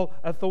all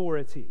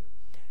authority.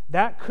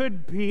 That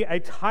could be a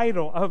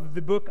title of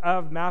the book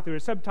of Matthew, a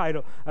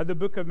subtitle of the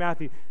book of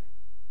Matthew.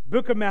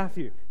 Book of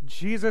Matthew,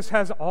 Jesus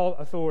has all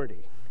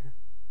authority.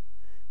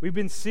 We've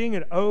been seeing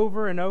it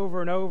over and over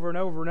and over and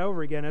over and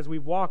over again as we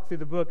walk through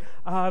the book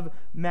of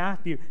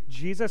Matthew.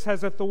 Jesus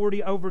has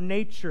authority over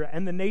nature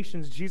and the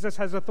nations. Jesus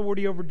has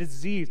authority over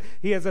disease.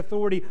 He has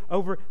authority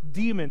over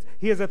demons.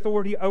 He has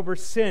authority over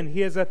sin. He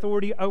has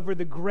authority over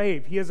the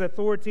grave. He has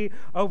authority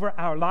over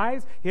our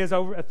lives. He has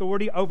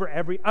authority over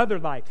every other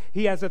life.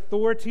 He has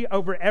authority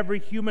over every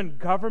human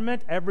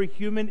government, every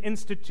human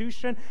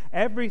institution,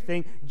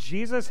 everything.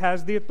 Jesus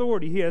has the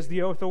authority. He has the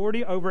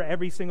authority over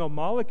every single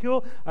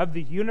molecule of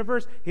the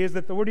universe. He has the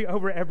authority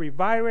over every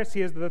virus.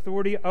 He has the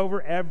authority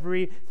over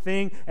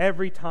everything,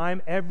 every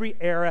time, every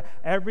era,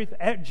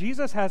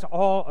 Jesus has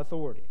all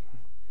authority.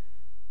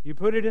 You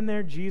put it in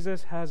there,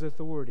 Jesus has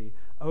authority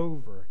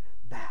over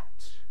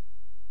that.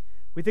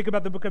 We think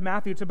about the book of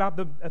Matthew, it's about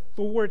the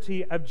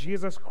authority of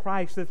Jesus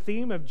Christ. The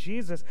theme of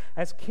Jesus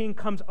as King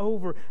comes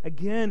over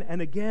again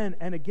and again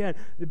and again.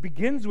 It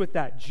begins with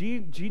that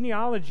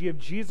genealogy of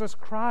Jesus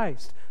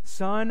Christ,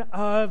 son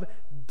of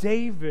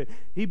David.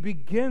 He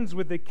begins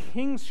with the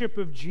kingship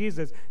of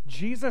Jesus.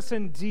 Jesus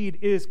indeed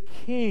is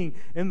king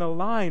in the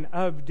line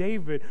of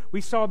David. We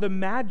saw the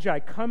Magi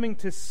coming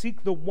to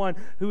seek the one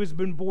who has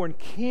been born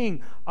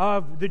king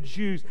of the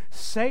Jews.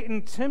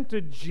 Satan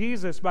tempted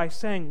Jesus by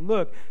saying,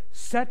 look,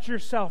 set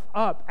yourself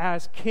up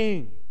as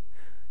king.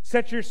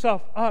 Set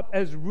yourself up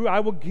as ruler. I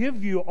will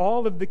give you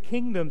all of the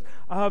kingdoms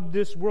of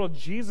this world.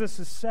 Jesus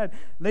has said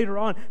later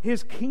on,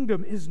 his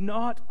kingdom is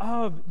not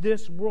of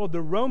this world.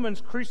 The Romans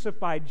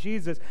crucified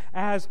Jesus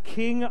as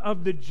king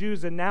of the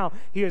Jews, and now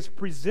he is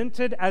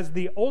presented as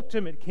the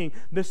ultimate king,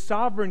 the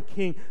sovereign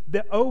king,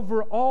 the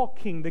overall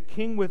king, the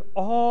king with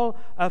all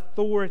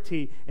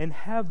authority in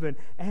heaven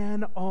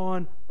and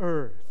on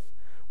earth.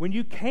 When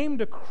you came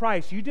to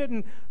Christ, you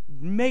didn't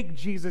make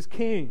Jesus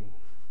king.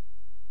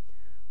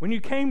 When you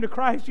came to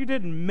Christ, you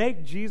didn't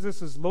make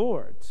Jesus as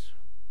Lord.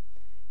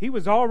 He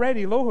was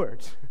already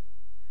Lord.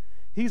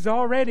 He's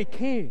already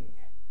king.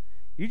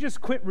 You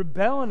just quit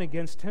rebelling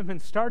against him and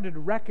started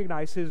to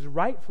recognize his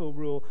rightful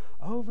rule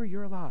over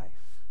your life.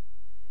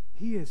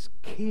 He is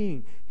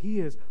king. He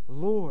is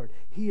Lord.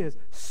 He is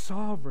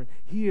sovereign.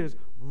 He is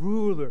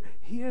ruler.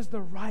 He has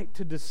the right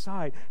to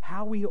decide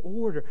how we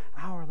order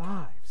our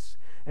lives.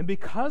 And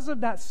because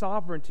of that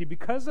sovereignty,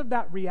 because of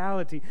that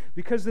reality,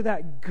 because of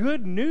that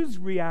good news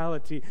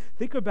reality,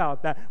 think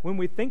about that. When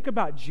we think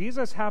about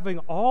Jesus having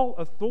all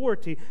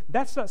authority,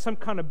 that's not some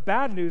kind of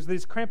bad news that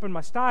is cramping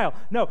my style.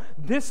 No,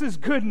 this is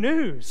good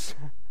news.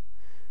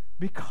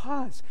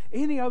 Because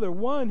any other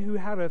one who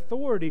had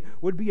authority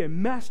would be a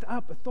messed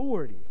up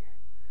authority.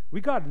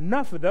 We got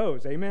enough of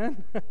those,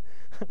 amen?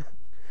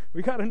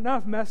 We got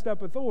enough messed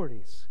up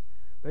authorities.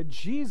 But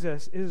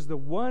Jesus is the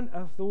one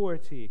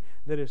authority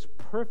that is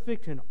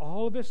perfect in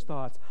all of his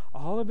thoughts,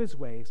 all of his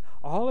ways,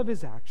 all of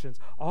his actions,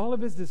 all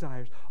of his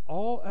desires,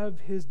 all of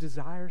his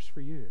desires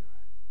for you.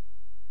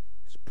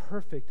 He's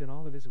perfect in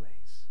all of his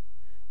ways.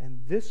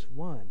 And this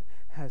one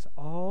has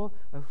all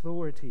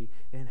authority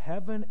in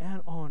heaven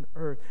and on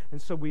earth.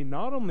 And so we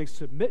not only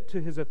submit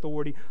to his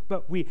authority,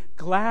 but we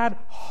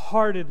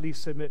glad-heartedly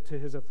submit to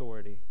his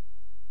authority.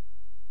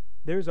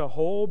 There's a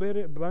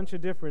bunch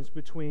of difference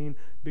between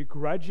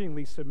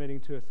begrudgingly submitting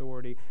to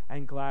authority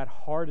and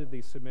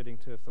glad-heartedly submitting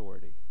to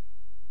authority.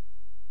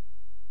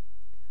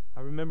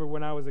 I remember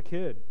when I was a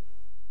kid,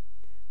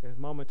 if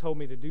Mama told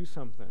me to do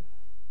something,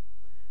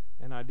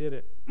 and I did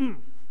it, I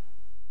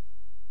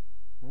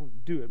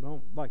won't do it, but I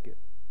don't like it.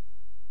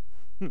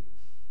 You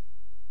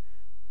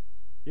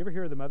ever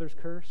hear of the mother's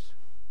curse?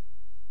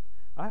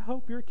 I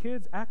hope your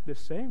kids act the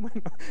same way.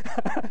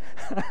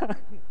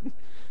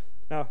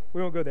 No,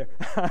 we won't go there.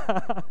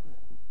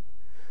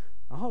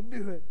 I'll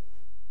do it.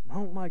 I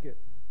don't like it.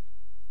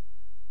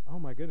 Oh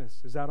my goodness.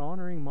 Is that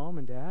honoring mom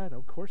and dad?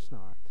 Of course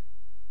not.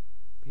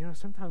 But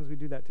sometimes we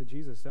do that to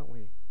Jesus, don't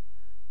we?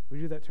 We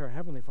do that to our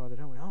Heavenly Father,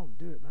 don't we? I don't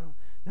do it.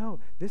 No,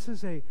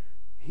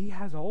 he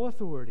has all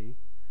authority,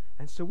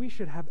 and so we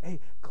should have a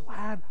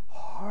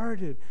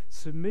glad-hearted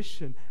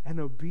submission and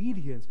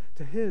obedience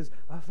to his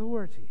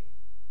authority.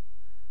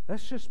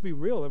 Let's just be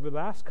real. Over the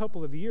last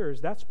couple of years,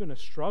 that's been a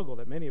struggle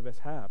that many of us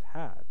have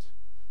had.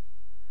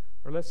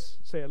 Or let's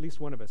say at least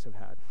one of us have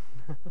had.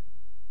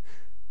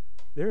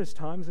 There is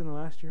times in the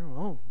last year, I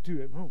don't do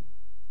it. And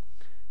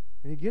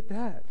you get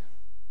that.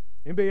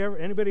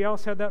 Anybody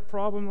else had that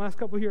problem the last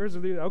couple of years?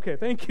 Okay,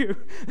 thank you.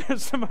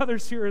 There's some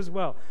others here as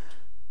well.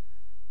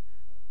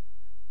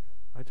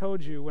 I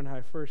told you when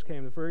I first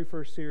came, the very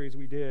first series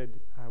we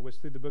did was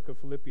through the book of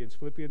Philippians.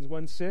 Philippians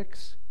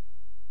 1:6.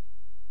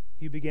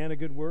 He began a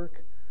good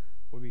work,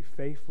 will be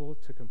faithful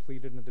to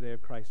complete it in the day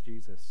of Christ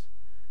Jesus.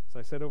 So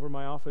I said over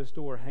my office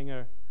door, hang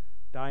a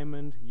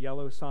diamond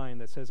yellow sign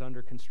that says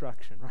under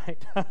construction,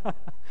 right?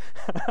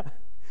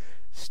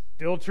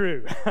 Still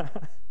true.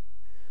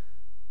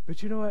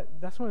 But you know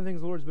what? That's one of the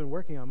things the Lord's been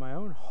working on my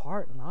own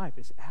heart and life,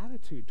 is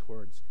attitude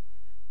towards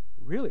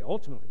really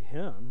ultimately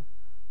him.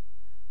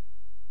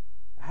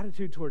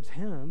 Attitude towards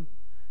him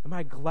Am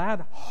I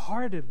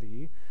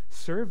glad-heartedly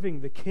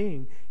serving the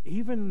King,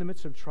 even in the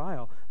midst of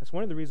trial? That's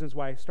one of the reasons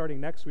why, starting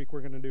next week,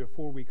 we're going to do a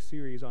 4-week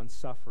series on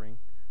suffering.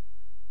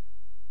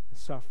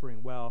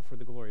 Suffering well for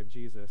the glory of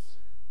Jesus.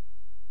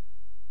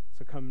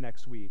 So come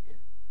next week.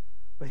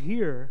 But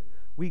here,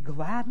 we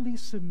gladly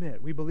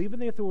submit. We believe in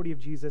the authority of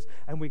Jesus,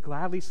 and we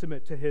gladly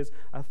submit to his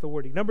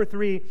authority. Number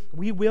 3,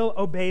 we will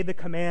obey the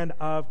command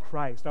of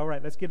Christ. All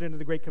right, let's get into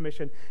the Great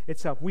Commission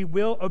itself. We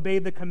will obey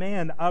the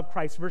command of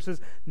Christ.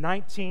 Verses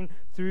 19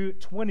 through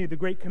 20, the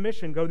Great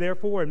Commission, go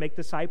therefore and make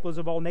disciples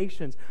of all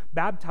nations,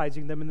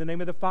 baptizing them in the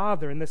name of the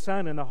Father and the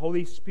Son and the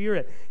Holy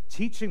Spirit,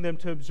 teaching them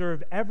to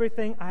observe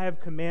everything I have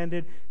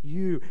commanded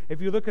you.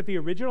 If you look at the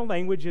original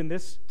language in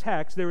this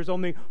text, there is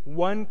only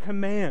one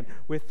command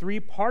with 3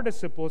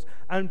 participles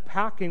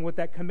unpacking what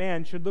that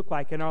command should look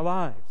like in our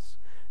lives.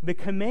 The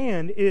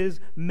command is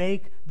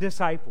make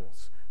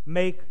disciples.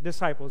 Make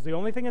disciples. The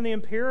only thing in the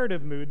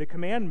imperative mood, the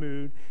command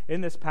mood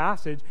in this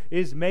passage,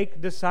 is make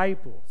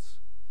disciples.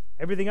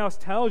 Everything else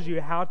tells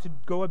you how to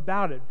go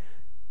about it.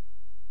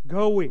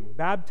 Going,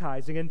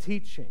 baptizing, and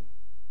teaching.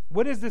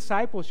 What is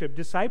discipleship?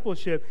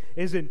 Discipleship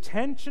is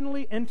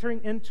intentionally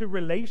entering into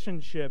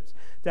relationships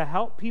to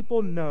help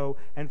people know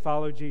and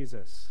follow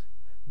Jesus.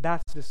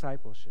 That's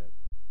discipleship.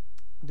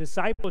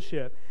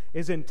 Discipleship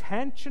is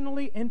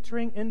intentionally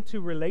entering into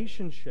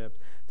relationships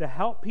to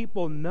help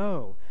people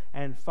know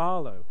and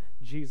follow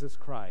Jesus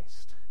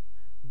Christ.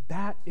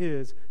 That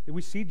is,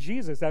 we see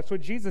Jesus. That's what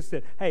Jesus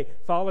did. Hey,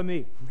 follow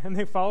me. And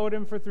they followed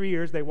him for 3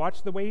 years. They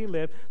watched the way he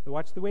lived. They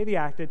watched the way he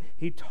acted.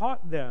 He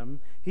taught them.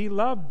 He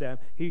loved them.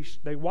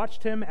 They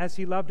watched him as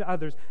he loved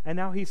others. And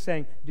now he's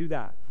saying, do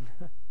that.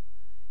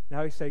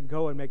 Now he's saying,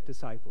 go and make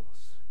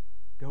disciples.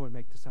 Go and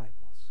make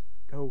disciples.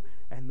 Go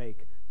and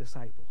make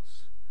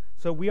disciples.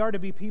 So we are to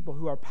be people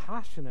who are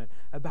passionate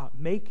about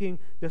making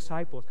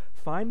disciples,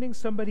 finding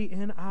somebody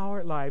in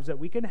our lives that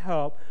we can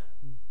help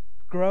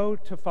grow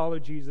to follow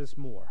Jesus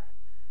more,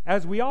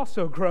 as we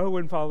also grow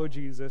and follow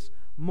Jesus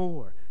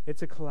more.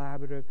 It's a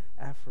collaborative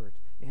effort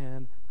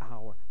in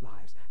our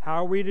lives. How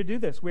are we to do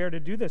this? We are to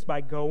do this by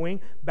going,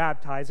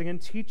 baptizing,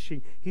 and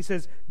teaching. He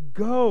says,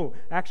 go.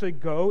 Actually,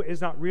 go is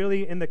not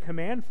really in the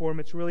command form.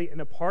 It's really in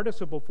a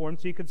participle form.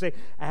 So you could say,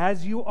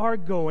 as you are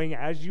going,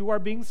 as you are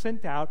being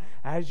sent out,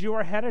 as you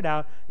are headed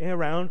out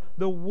around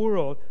the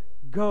world,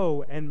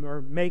 go and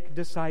make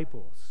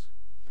disciples.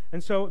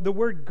 And so the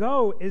word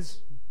go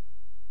is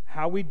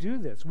how we do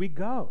this. We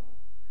go.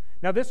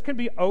 Now, this can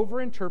be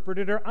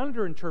overinterpreted or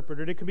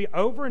underinterpreted. It can be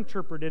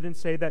overinterpreted and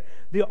say that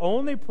the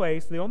only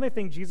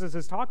thing Jesus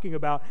is talking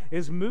about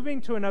is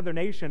moving to another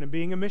nation and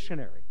being a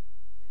missionary.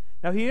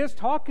 Now, he is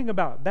talking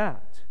about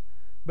that,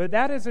 but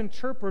that is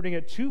interpreting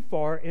it too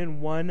far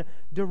in one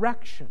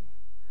direction.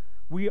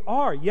 We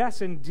are,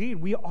 yes, indeed,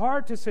 we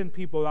are to send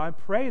people. I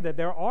pray that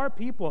there are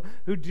people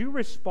who do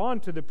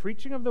respond to the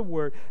preaching of the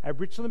word at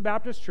Richland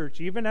Baptist Church,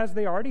 even as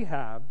they already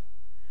have,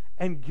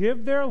 and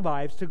give their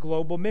lives to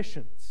global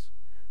missions.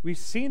 We've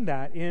seen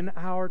that in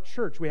our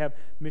church. We have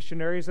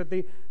missionaries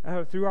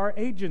through our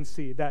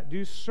agency that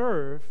do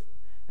serve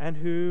and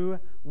who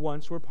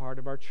once were part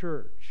of our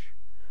church.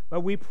 But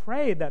we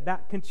pray that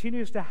that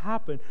continues to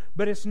happen.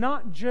 But it's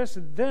not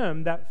just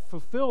them that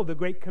fulfill the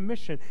Great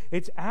Commission.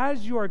 It's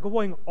as you are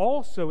going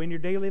also in your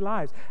daily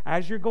lives,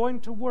 as you're going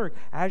to work,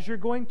 as you're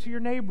going to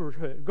your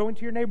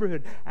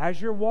neighborhood,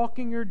 as you're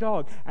walking your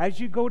dog, as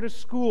you go to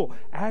school,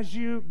 as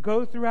you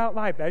go throughout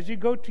life, as you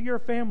go to your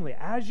family,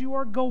 as you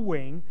are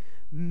going,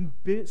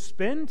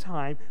 spend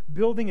time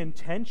building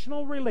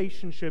intentional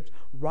relationships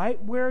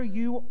right where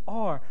you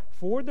are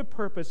for the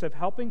purpose of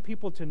helping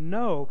people to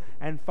know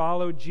and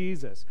follow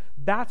Jesus.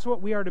 That's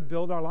what we are to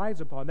build our lives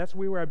upon. That's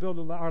what we are to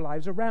build our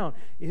lives around,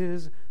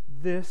 is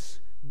this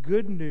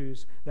good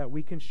news that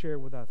we can share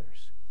with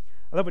others.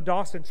 I love what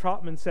Dawson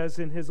Trotman says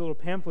in his little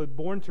pamphlet,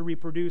 Born to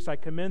Reproduce. I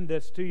commend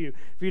this to you.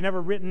 If you've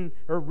never written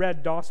or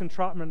read Dawson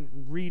Trotman,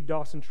 read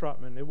Dawson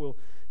Trotman. It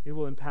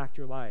will impact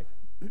your life.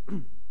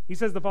 He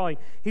says the following.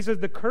 He says,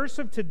 the curse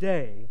of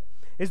today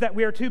is that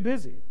we are too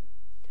busy.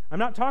 I'm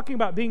not talking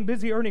about being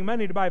busy earning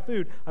money to buy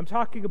food. I'm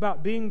talking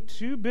about being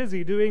too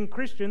busy doing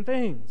Christian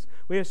things.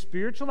 We have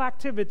spiritual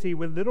activity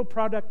with little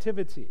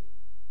productivity.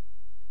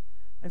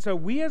 And so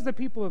we as the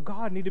people of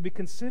God need to be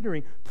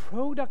considering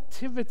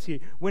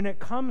productivity when it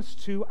comes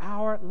to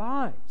our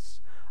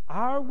lives.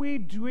 Are we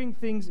doing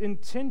things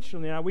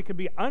intentionally? Now, we could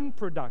be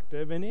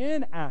unproductive and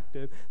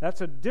inactive.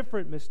 That's a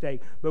different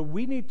mistake. But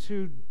we need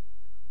to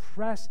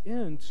press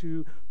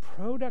into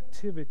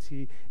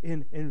productivity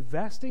in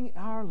investing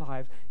our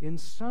lives in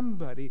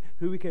somebody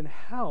who we can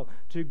help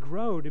to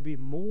grow to be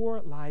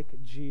more like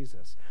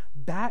Jesus.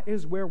 That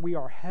is where we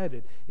are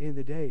headed in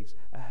the days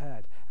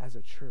ahead as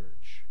a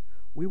church.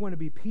 We want to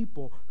be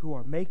people who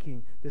are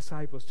making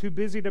disciples. Too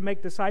busy to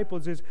make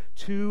disciples is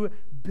too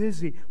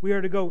busy. We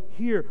are to go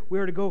here. We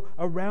are to go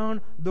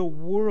around the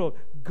world.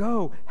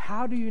 Go.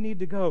 How do you need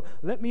to go?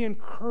 Let me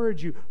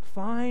encourage you.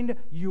 Find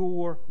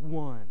your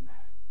one.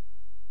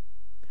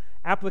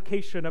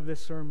 Application of this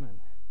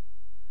sermon.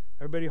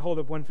 Everybody hold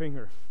up one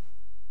finger.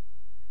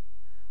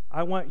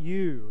 I want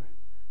you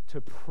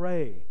to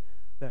pray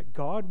that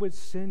God would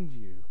send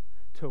you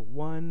to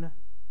one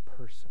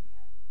person.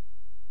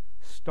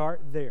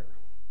 Start there.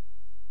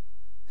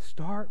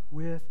 Start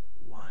with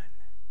one.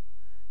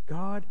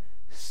 God,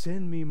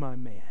 send me my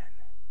man.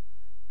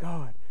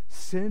 God,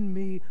 send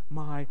me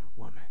my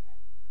woman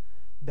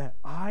that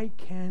I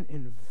can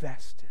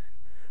invest in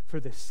for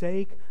the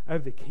sake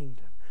of the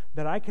kingdom,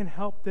 that I can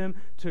help them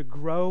to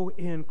grow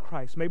in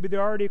Christ. Maybe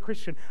they're already a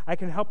Christian. I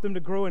can help them to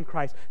grow in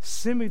Christ.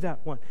 Send me that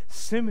one.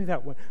 Send me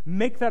that one.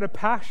 Make that a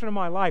passion of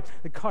my life.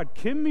 That God,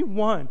 give me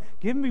one.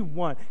 Give me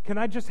one. Can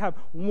I just have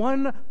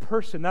one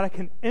person that I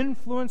can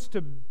influence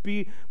to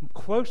be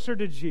closer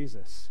to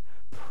Jesus?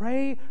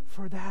 Pray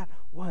for that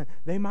one.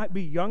 They might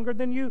be younger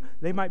than you.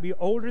 They might be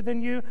older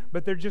than you,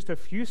 but they're just a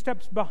few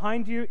steps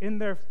behind you in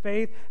their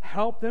faith.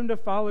 Help them to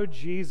follow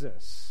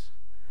Jesus.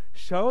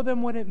 Show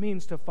them what it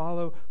means to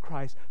follow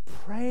Christ.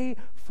 Pray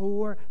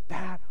for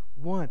that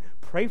one.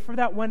 Pray for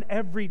that one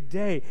every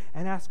day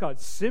and ask God,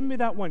 send me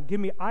that one. Give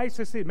me eyes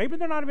to see. Maybe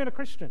they're not even a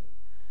Christian.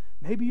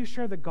 Maybe you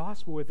share the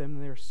gospel with them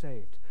and they're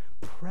saved.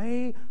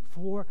 Pray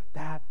for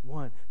that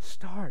one.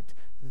 Start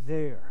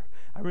there.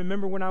 I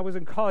remember when I was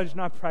in college,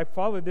 and I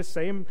followed this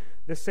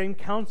same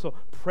counsel.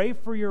 Pray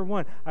for your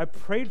one. I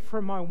prayed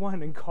for my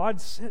one, and God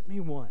sent me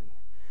one.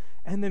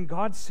 And then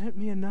God sent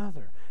me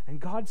another, and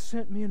God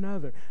sent me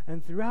another.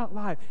 And throughout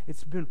life,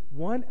 it's been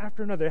one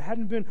after another. It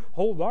hadn't been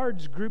whole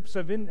large groups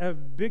of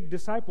big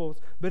disciples,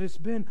 but it's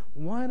been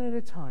one at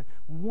a time,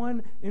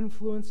 one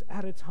influence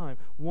at a time,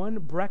 one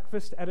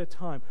breakfast at a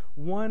time,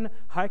 one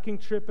hiking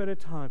trip at a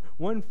time,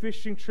 one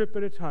fishing trip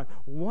at a time,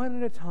 one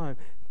at a time.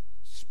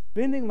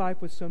 Spending life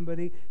with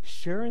somebody,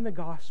 sharing the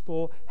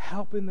gospel,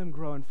 helping them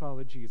grow and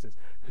follow Jesus.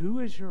 Who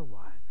is your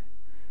one?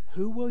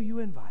 Who will you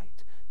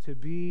invite to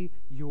be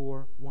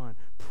your one?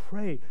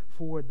 Pray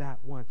for that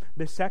one.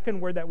 The second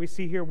word that we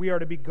see here, we are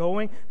to be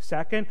going.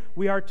 Second,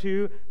 we are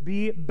to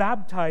be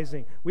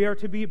baptizing. We are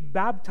to be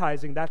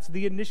baptizing. That's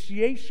the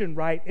initiation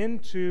right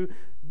into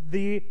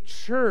the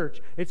church.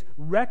 It's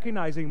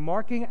recognizing,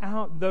 marking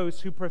out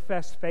those who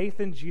profess faith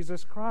in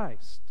Jesus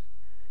Christ.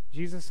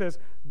 Jesus says,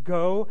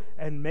 go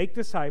and make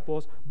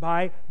disciples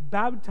by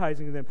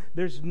baptizing them.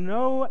 There's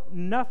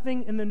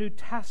nothing in the New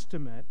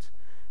Testament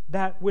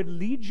that would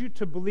lead you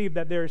to believe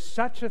that there is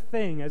such a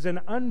thing as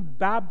an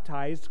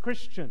unbaptized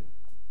Christian.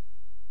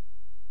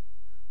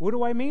 What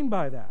do I mean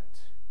by that?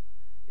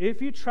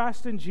 If you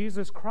trust in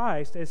Jesus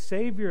Christ as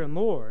Savior and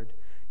Lord,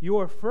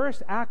 your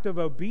first act of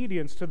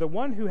obedience to the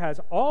one who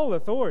has all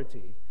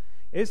authority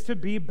is to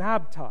be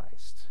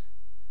baptized.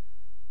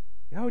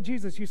 Oh,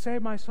 Jesus, you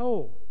saved my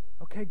soul.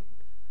 Okay,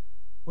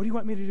 what do you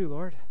want me to do,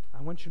 Lord?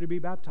 I want you to be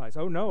baptized.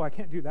 Oh, no, I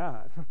can't do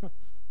that.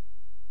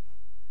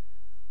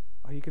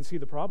 Oh, you can see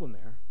the problem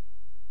there.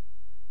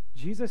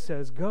 Jesus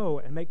says, go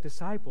and make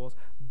disciples,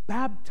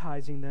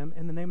 baptizing them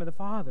in the name of the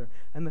Father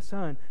and the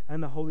Son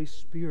and the Holy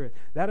Spirit.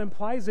 That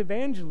implies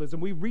evangelism.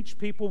 We reach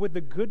people with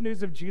the good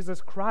news of Jesus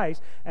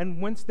Christ,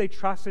 and once they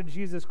trust in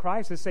Jesus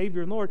Christ as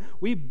Savior and Lord,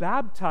 we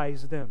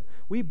baptize them.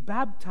 We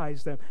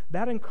baptize them.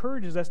 That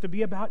encourages us to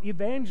be about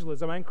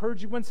evangelism. I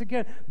encourage you once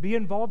again, be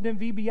involved in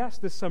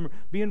VBS this summer.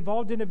 Be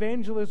involved in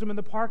evangelism in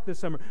the park this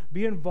summer.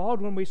 Be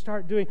involved when we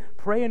start doing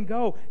pray and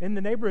go in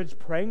the neighborhoods,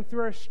 praying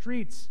through our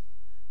streets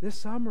this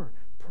summer.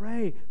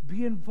 Pray,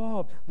 be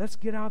involved. Let's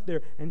get out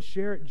there and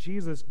share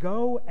Jesus.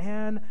 Go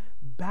and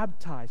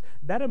baptize.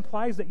 That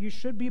implies that you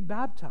should be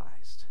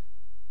baptized.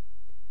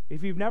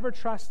 If you've never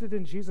trusted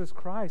in Jesus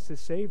Christ as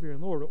Savior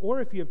and Lord,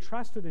 or if you have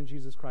trusted in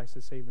Jesus Christ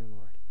as Savior and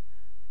Lord,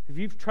 if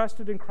you've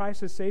trusted in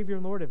Christ as Savior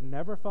and Lord, have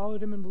never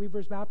followed Him in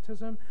believer's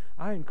baptism,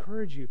 I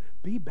encourage you,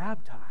 be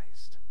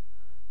baptized.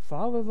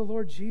 Follow the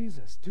Lord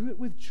Jesus. Do it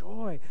with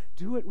joy.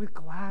 Do it with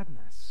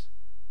gladness.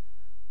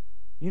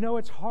 You know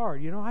it's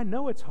hard. I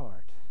know it's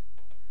hard.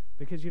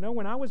 Because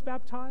when I was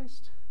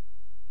baptized,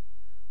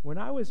 when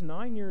I was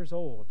 9 years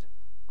old,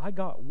 I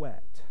got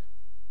wet.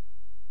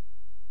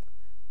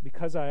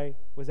 Because I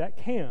was at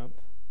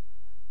camp,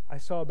 I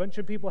saw a bunch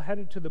of people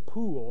headed to the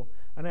pool,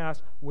 and I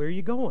asked, where are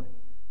you going?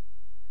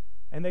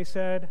 And they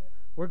said,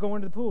 we're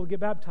going to the pool to get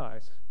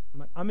baptized. I'm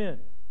like, I'm in.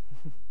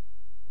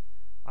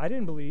 I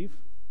didn't believe.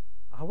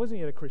 I wasn't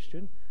yet a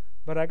Christian,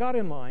 but I got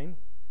in line,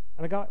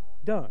 and I got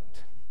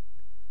dunked.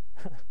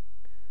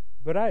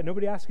 But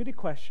nobody asked any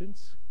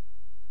questions.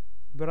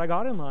 But I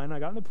got in line, I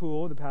got in the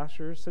pool, the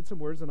pastor said some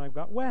words, and I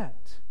got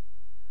wet.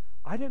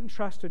 I didn't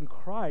trust in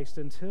Christ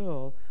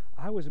until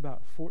I was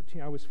about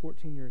 14. I was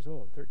 14 years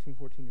old, 13,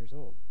 14 years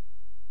old.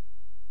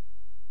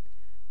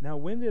 Now,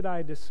 when did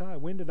I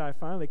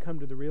finally come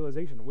to the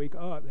realization, wake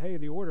up, hey,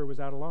 the order was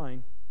out of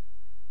line?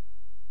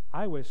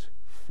 I was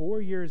 4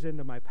 years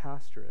into my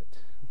pastorate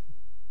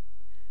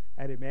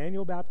at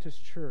Emmanuel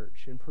Baptist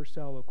Church in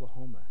Purcell,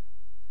 Oklahoma.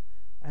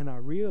 And I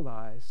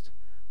realized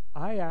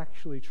I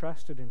actually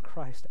trusted in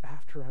Christ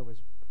after I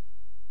was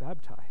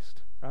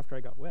baptized, after I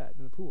got wet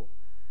in the pool.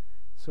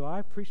 So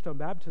I preached on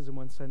baptism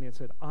one Sunday and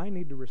said, I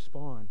need to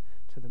respond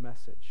to the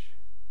message.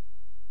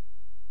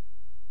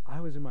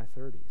 I was in my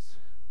 30s.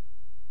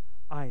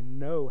 I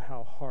know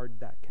how hard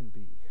that can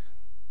be.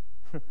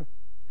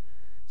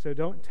 So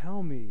don't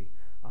tell me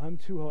I'm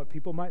too old.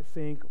 People might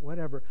think,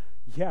 whatever.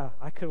 Yeah,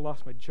 I could have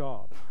lost my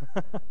job.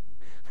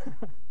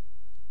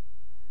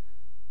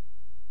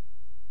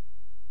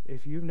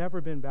 If you've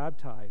never been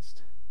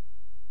baptized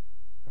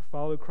or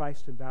followed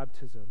Christ in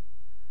baptism,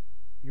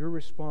 your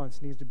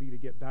response needs to be to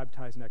get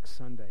baptized next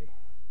Sunday.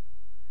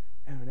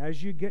 And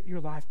as you get your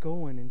life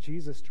going in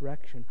Jesus'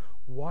 direction,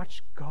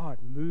 watch God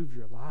move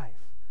your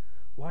life.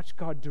 Watch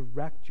God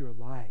direct your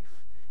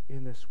life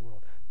in this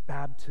world.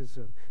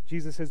 Baptism.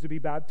 Jesus says to be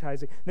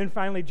baptizing. Then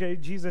finally,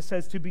 Jesus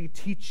says to be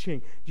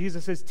teaching.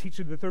 Jesus says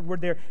teaching. The third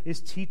word there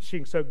is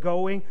teaching. So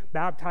going,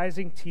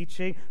 baptizing,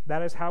 teaching.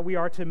 That is how we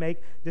are to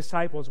make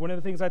disciples. One of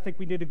the things I think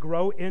we need to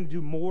grow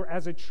into more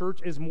as a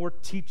church is more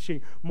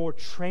teaching, more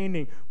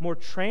training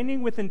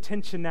with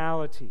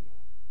intentionality.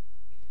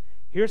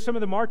 Here's some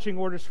of the marching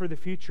orders for the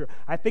future.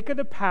 I think in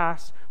the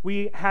past,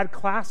 we had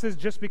classes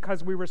just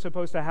because we were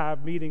supposed to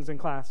have meetings and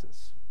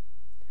classes.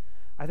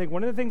 I think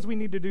one of the things we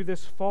need to do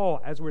this fall,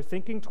 as we're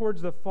thinking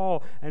towards the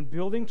fall and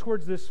building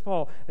towards this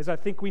fall, is I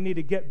think we need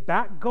to get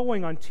back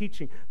going on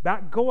teaching,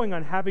 back going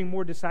on having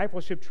more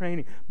discipleship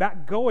training,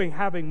 back going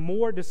having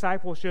more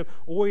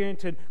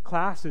discipleship-oriented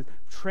classes,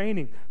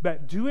 training,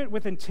 but do it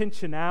with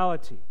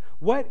intentionality.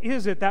 What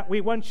is it that we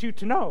want you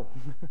to know?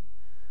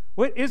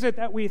 What is it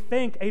that we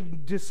think a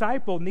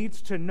disciple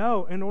needs to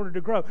know in order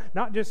to grow?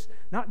 Not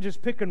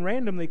just picking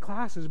randomly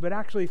classes, but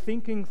actually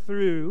thinking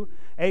through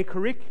a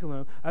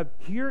curriculum of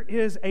here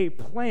is a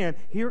plan,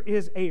 here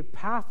is a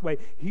pathway,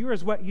 here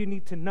is what you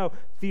need to know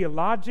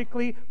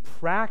theologically,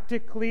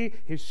 practically,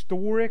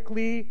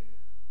 historically,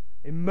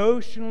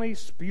 emotionally,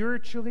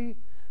 spiritually.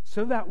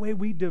 So that way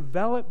we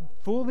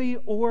develop fully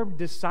orbed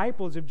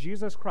disciples of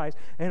Jesus Christ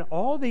and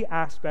all the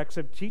aspects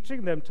of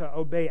teaching them to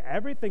obey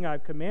everything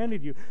I've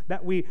commanded you,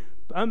 that we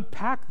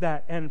unpack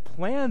that and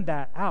plan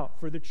that out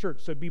for the church.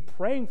 So be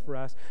praying for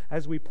us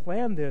as we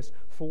plan this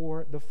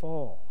for the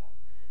fall,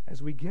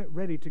 as we get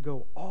ready to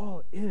go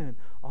all in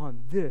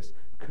on this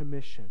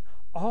commission.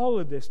 All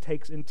of this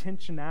takes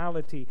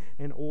intentionality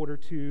in order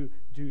to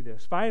do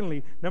this.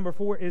 Finally, number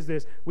 4 is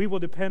this: we will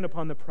depend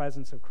upon the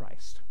presence of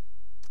Christ.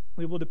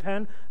 We will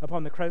depend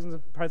upon the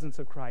presence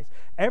of Christ.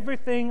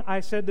 Everything I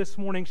said this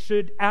morning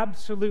should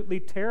absolutely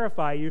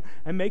terrify you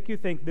and make you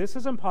think this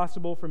is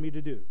impossible for me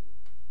to do.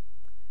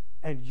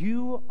 And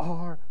you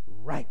are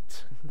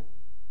right.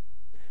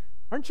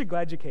 Aren't you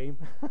glad you came?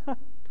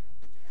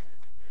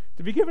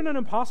 To be given an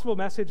impossible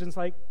message and it's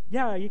like,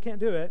 yeah, you can't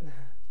do it.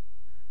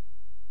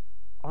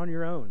 On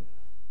your own,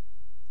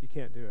 you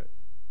can't do it.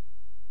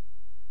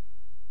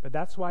 But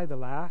that's why the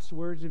last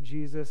words of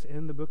Jesus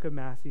in the book of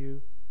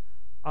Matthew,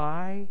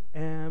 I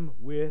am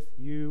with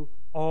you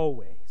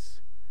always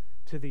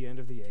to the end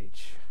of the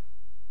age.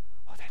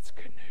 Oh, that's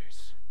good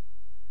news.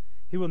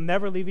 He will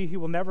never leave you. He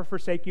will never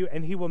forsake you.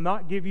 And he will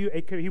not give you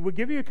he will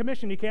give you a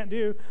commission you can't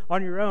do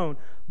on your own,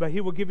 but he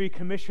will give you a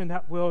commission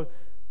that will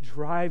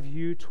drive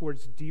you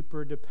towards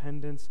deeper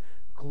dependence,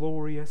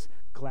 glorious,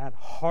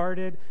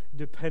 glad-hearted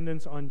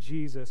dependence on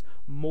Jesus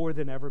more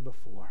than ever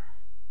before.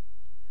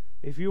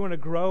 If you want to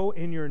grow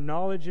in your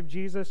knowledge of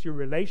Jesus, your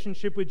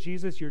relationship with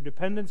Jesus, your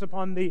dependence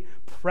upon the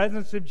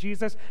presence of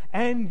Jesus,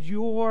 and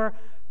your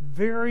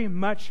very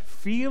much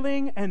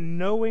feeling and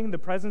knowing the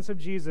presence of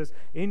Jesus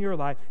in your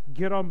life,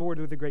 get on board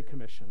with the Great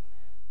Commission.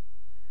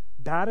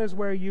 That is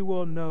where you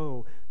will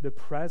know the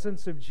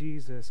presence of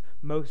Jesus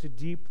most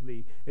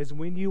deeply, is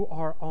when you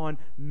are on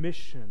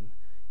mission,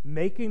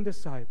 making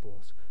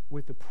disciples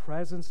with the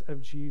presence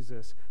of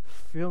Jesus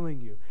filling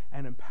you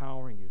and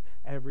empowering you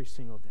every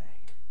single day.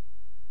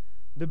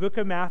 The book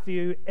of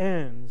Matthew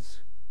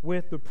ends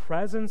with the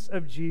presence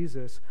of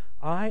Jesus.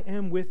 I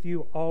am with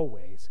you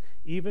always,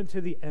 even to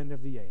the end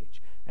of the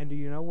age. And do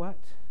you know what?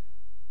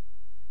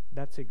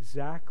 That's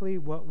exactly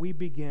what we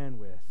began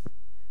with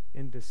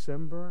in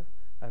December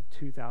of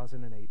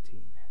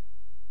 2018.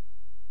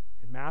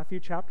 In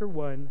Matthew chapter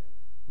 1,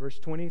 verse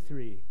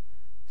 23,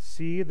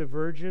 see, the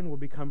virgin will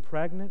become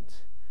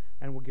pregnant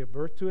and will give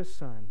birth to a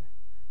son,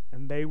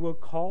 and they will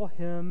call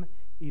him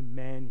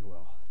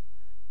Emmanuel,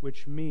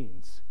 which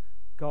means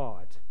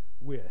God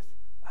with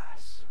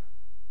us.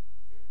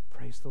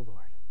 Praise the Lord.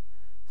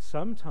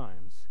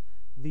 Sometimes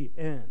the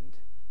end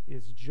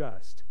is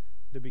just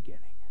the beginning.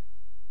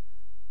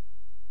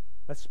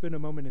 Let's spend a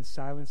moment in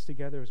silence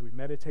together as we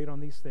meditate on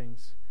these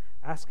things,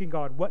 asking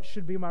God, what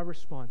should be my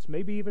response?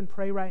 Maybe even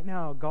pray right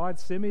now, God,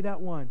 send me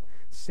that one.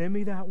 Send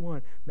me that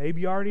one.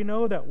 Maybe you already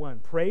know that one.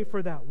 Pray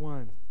for that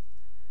one.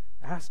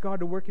 Ask God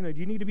to work in it.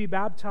 Do you need to be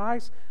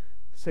baptized?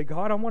 Say,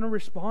 God, I want to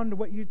respond to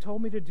what you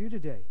told me to do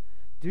today.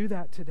 Do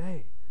that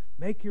today.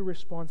 Make your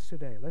response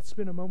today. Let's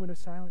spend a moment of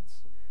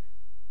silence.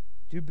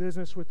 Do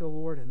business with the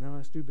Lord, and then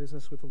let's do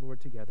business with the Lord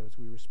together as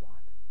we respond.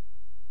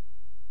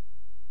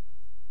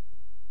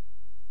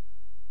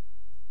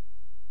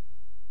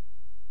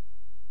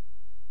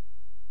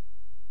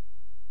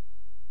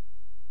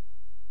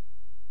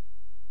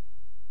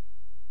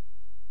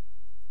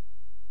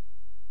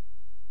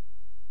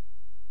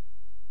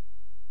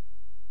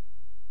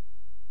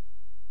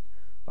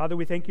 Father,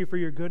 we thank you for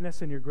your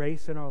goodness and your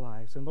grace in our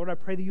lives. And Lord, I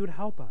pray that you would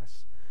help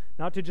us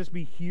not to just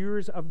be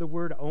hearers of the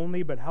word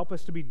only, but help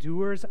us to be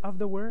doers of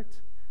the word.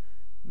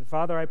 And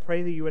Father, I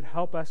pray that you would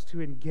help us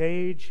to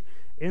engage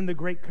in the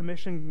Great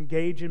Commission,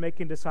 engage in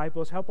making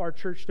disciples. Help our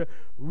church to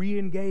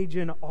re-engage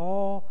in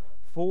all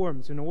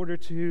forms in order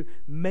to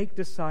make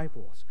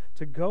disciples,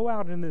 to go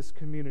out in this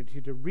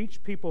community, to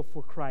reach people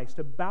for Christ,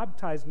 to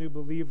baptize new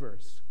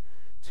believers,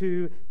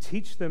 to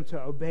teach them to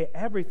obey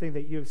everything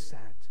that you have said.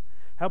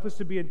 Help us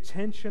to be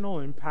intentional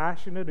and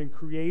passionate and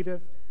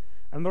creative.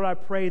 And Lord, I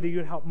pray that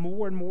you'd help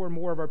more and more and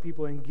more of our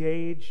people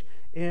engage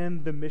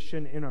in the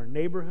mission in our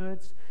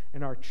neighborhoods,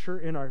 in our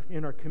church, in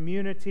our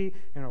community,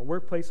 in our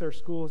workplace, our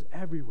schools,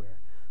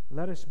 everywhere.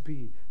 Let us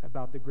be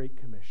about the Great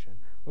Commission.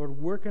 Lord,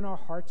 work in our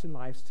hearts and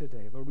lives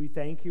today. Lord, we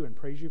thank you and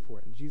praise you for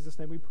it. In Jesus'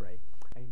 name we pray.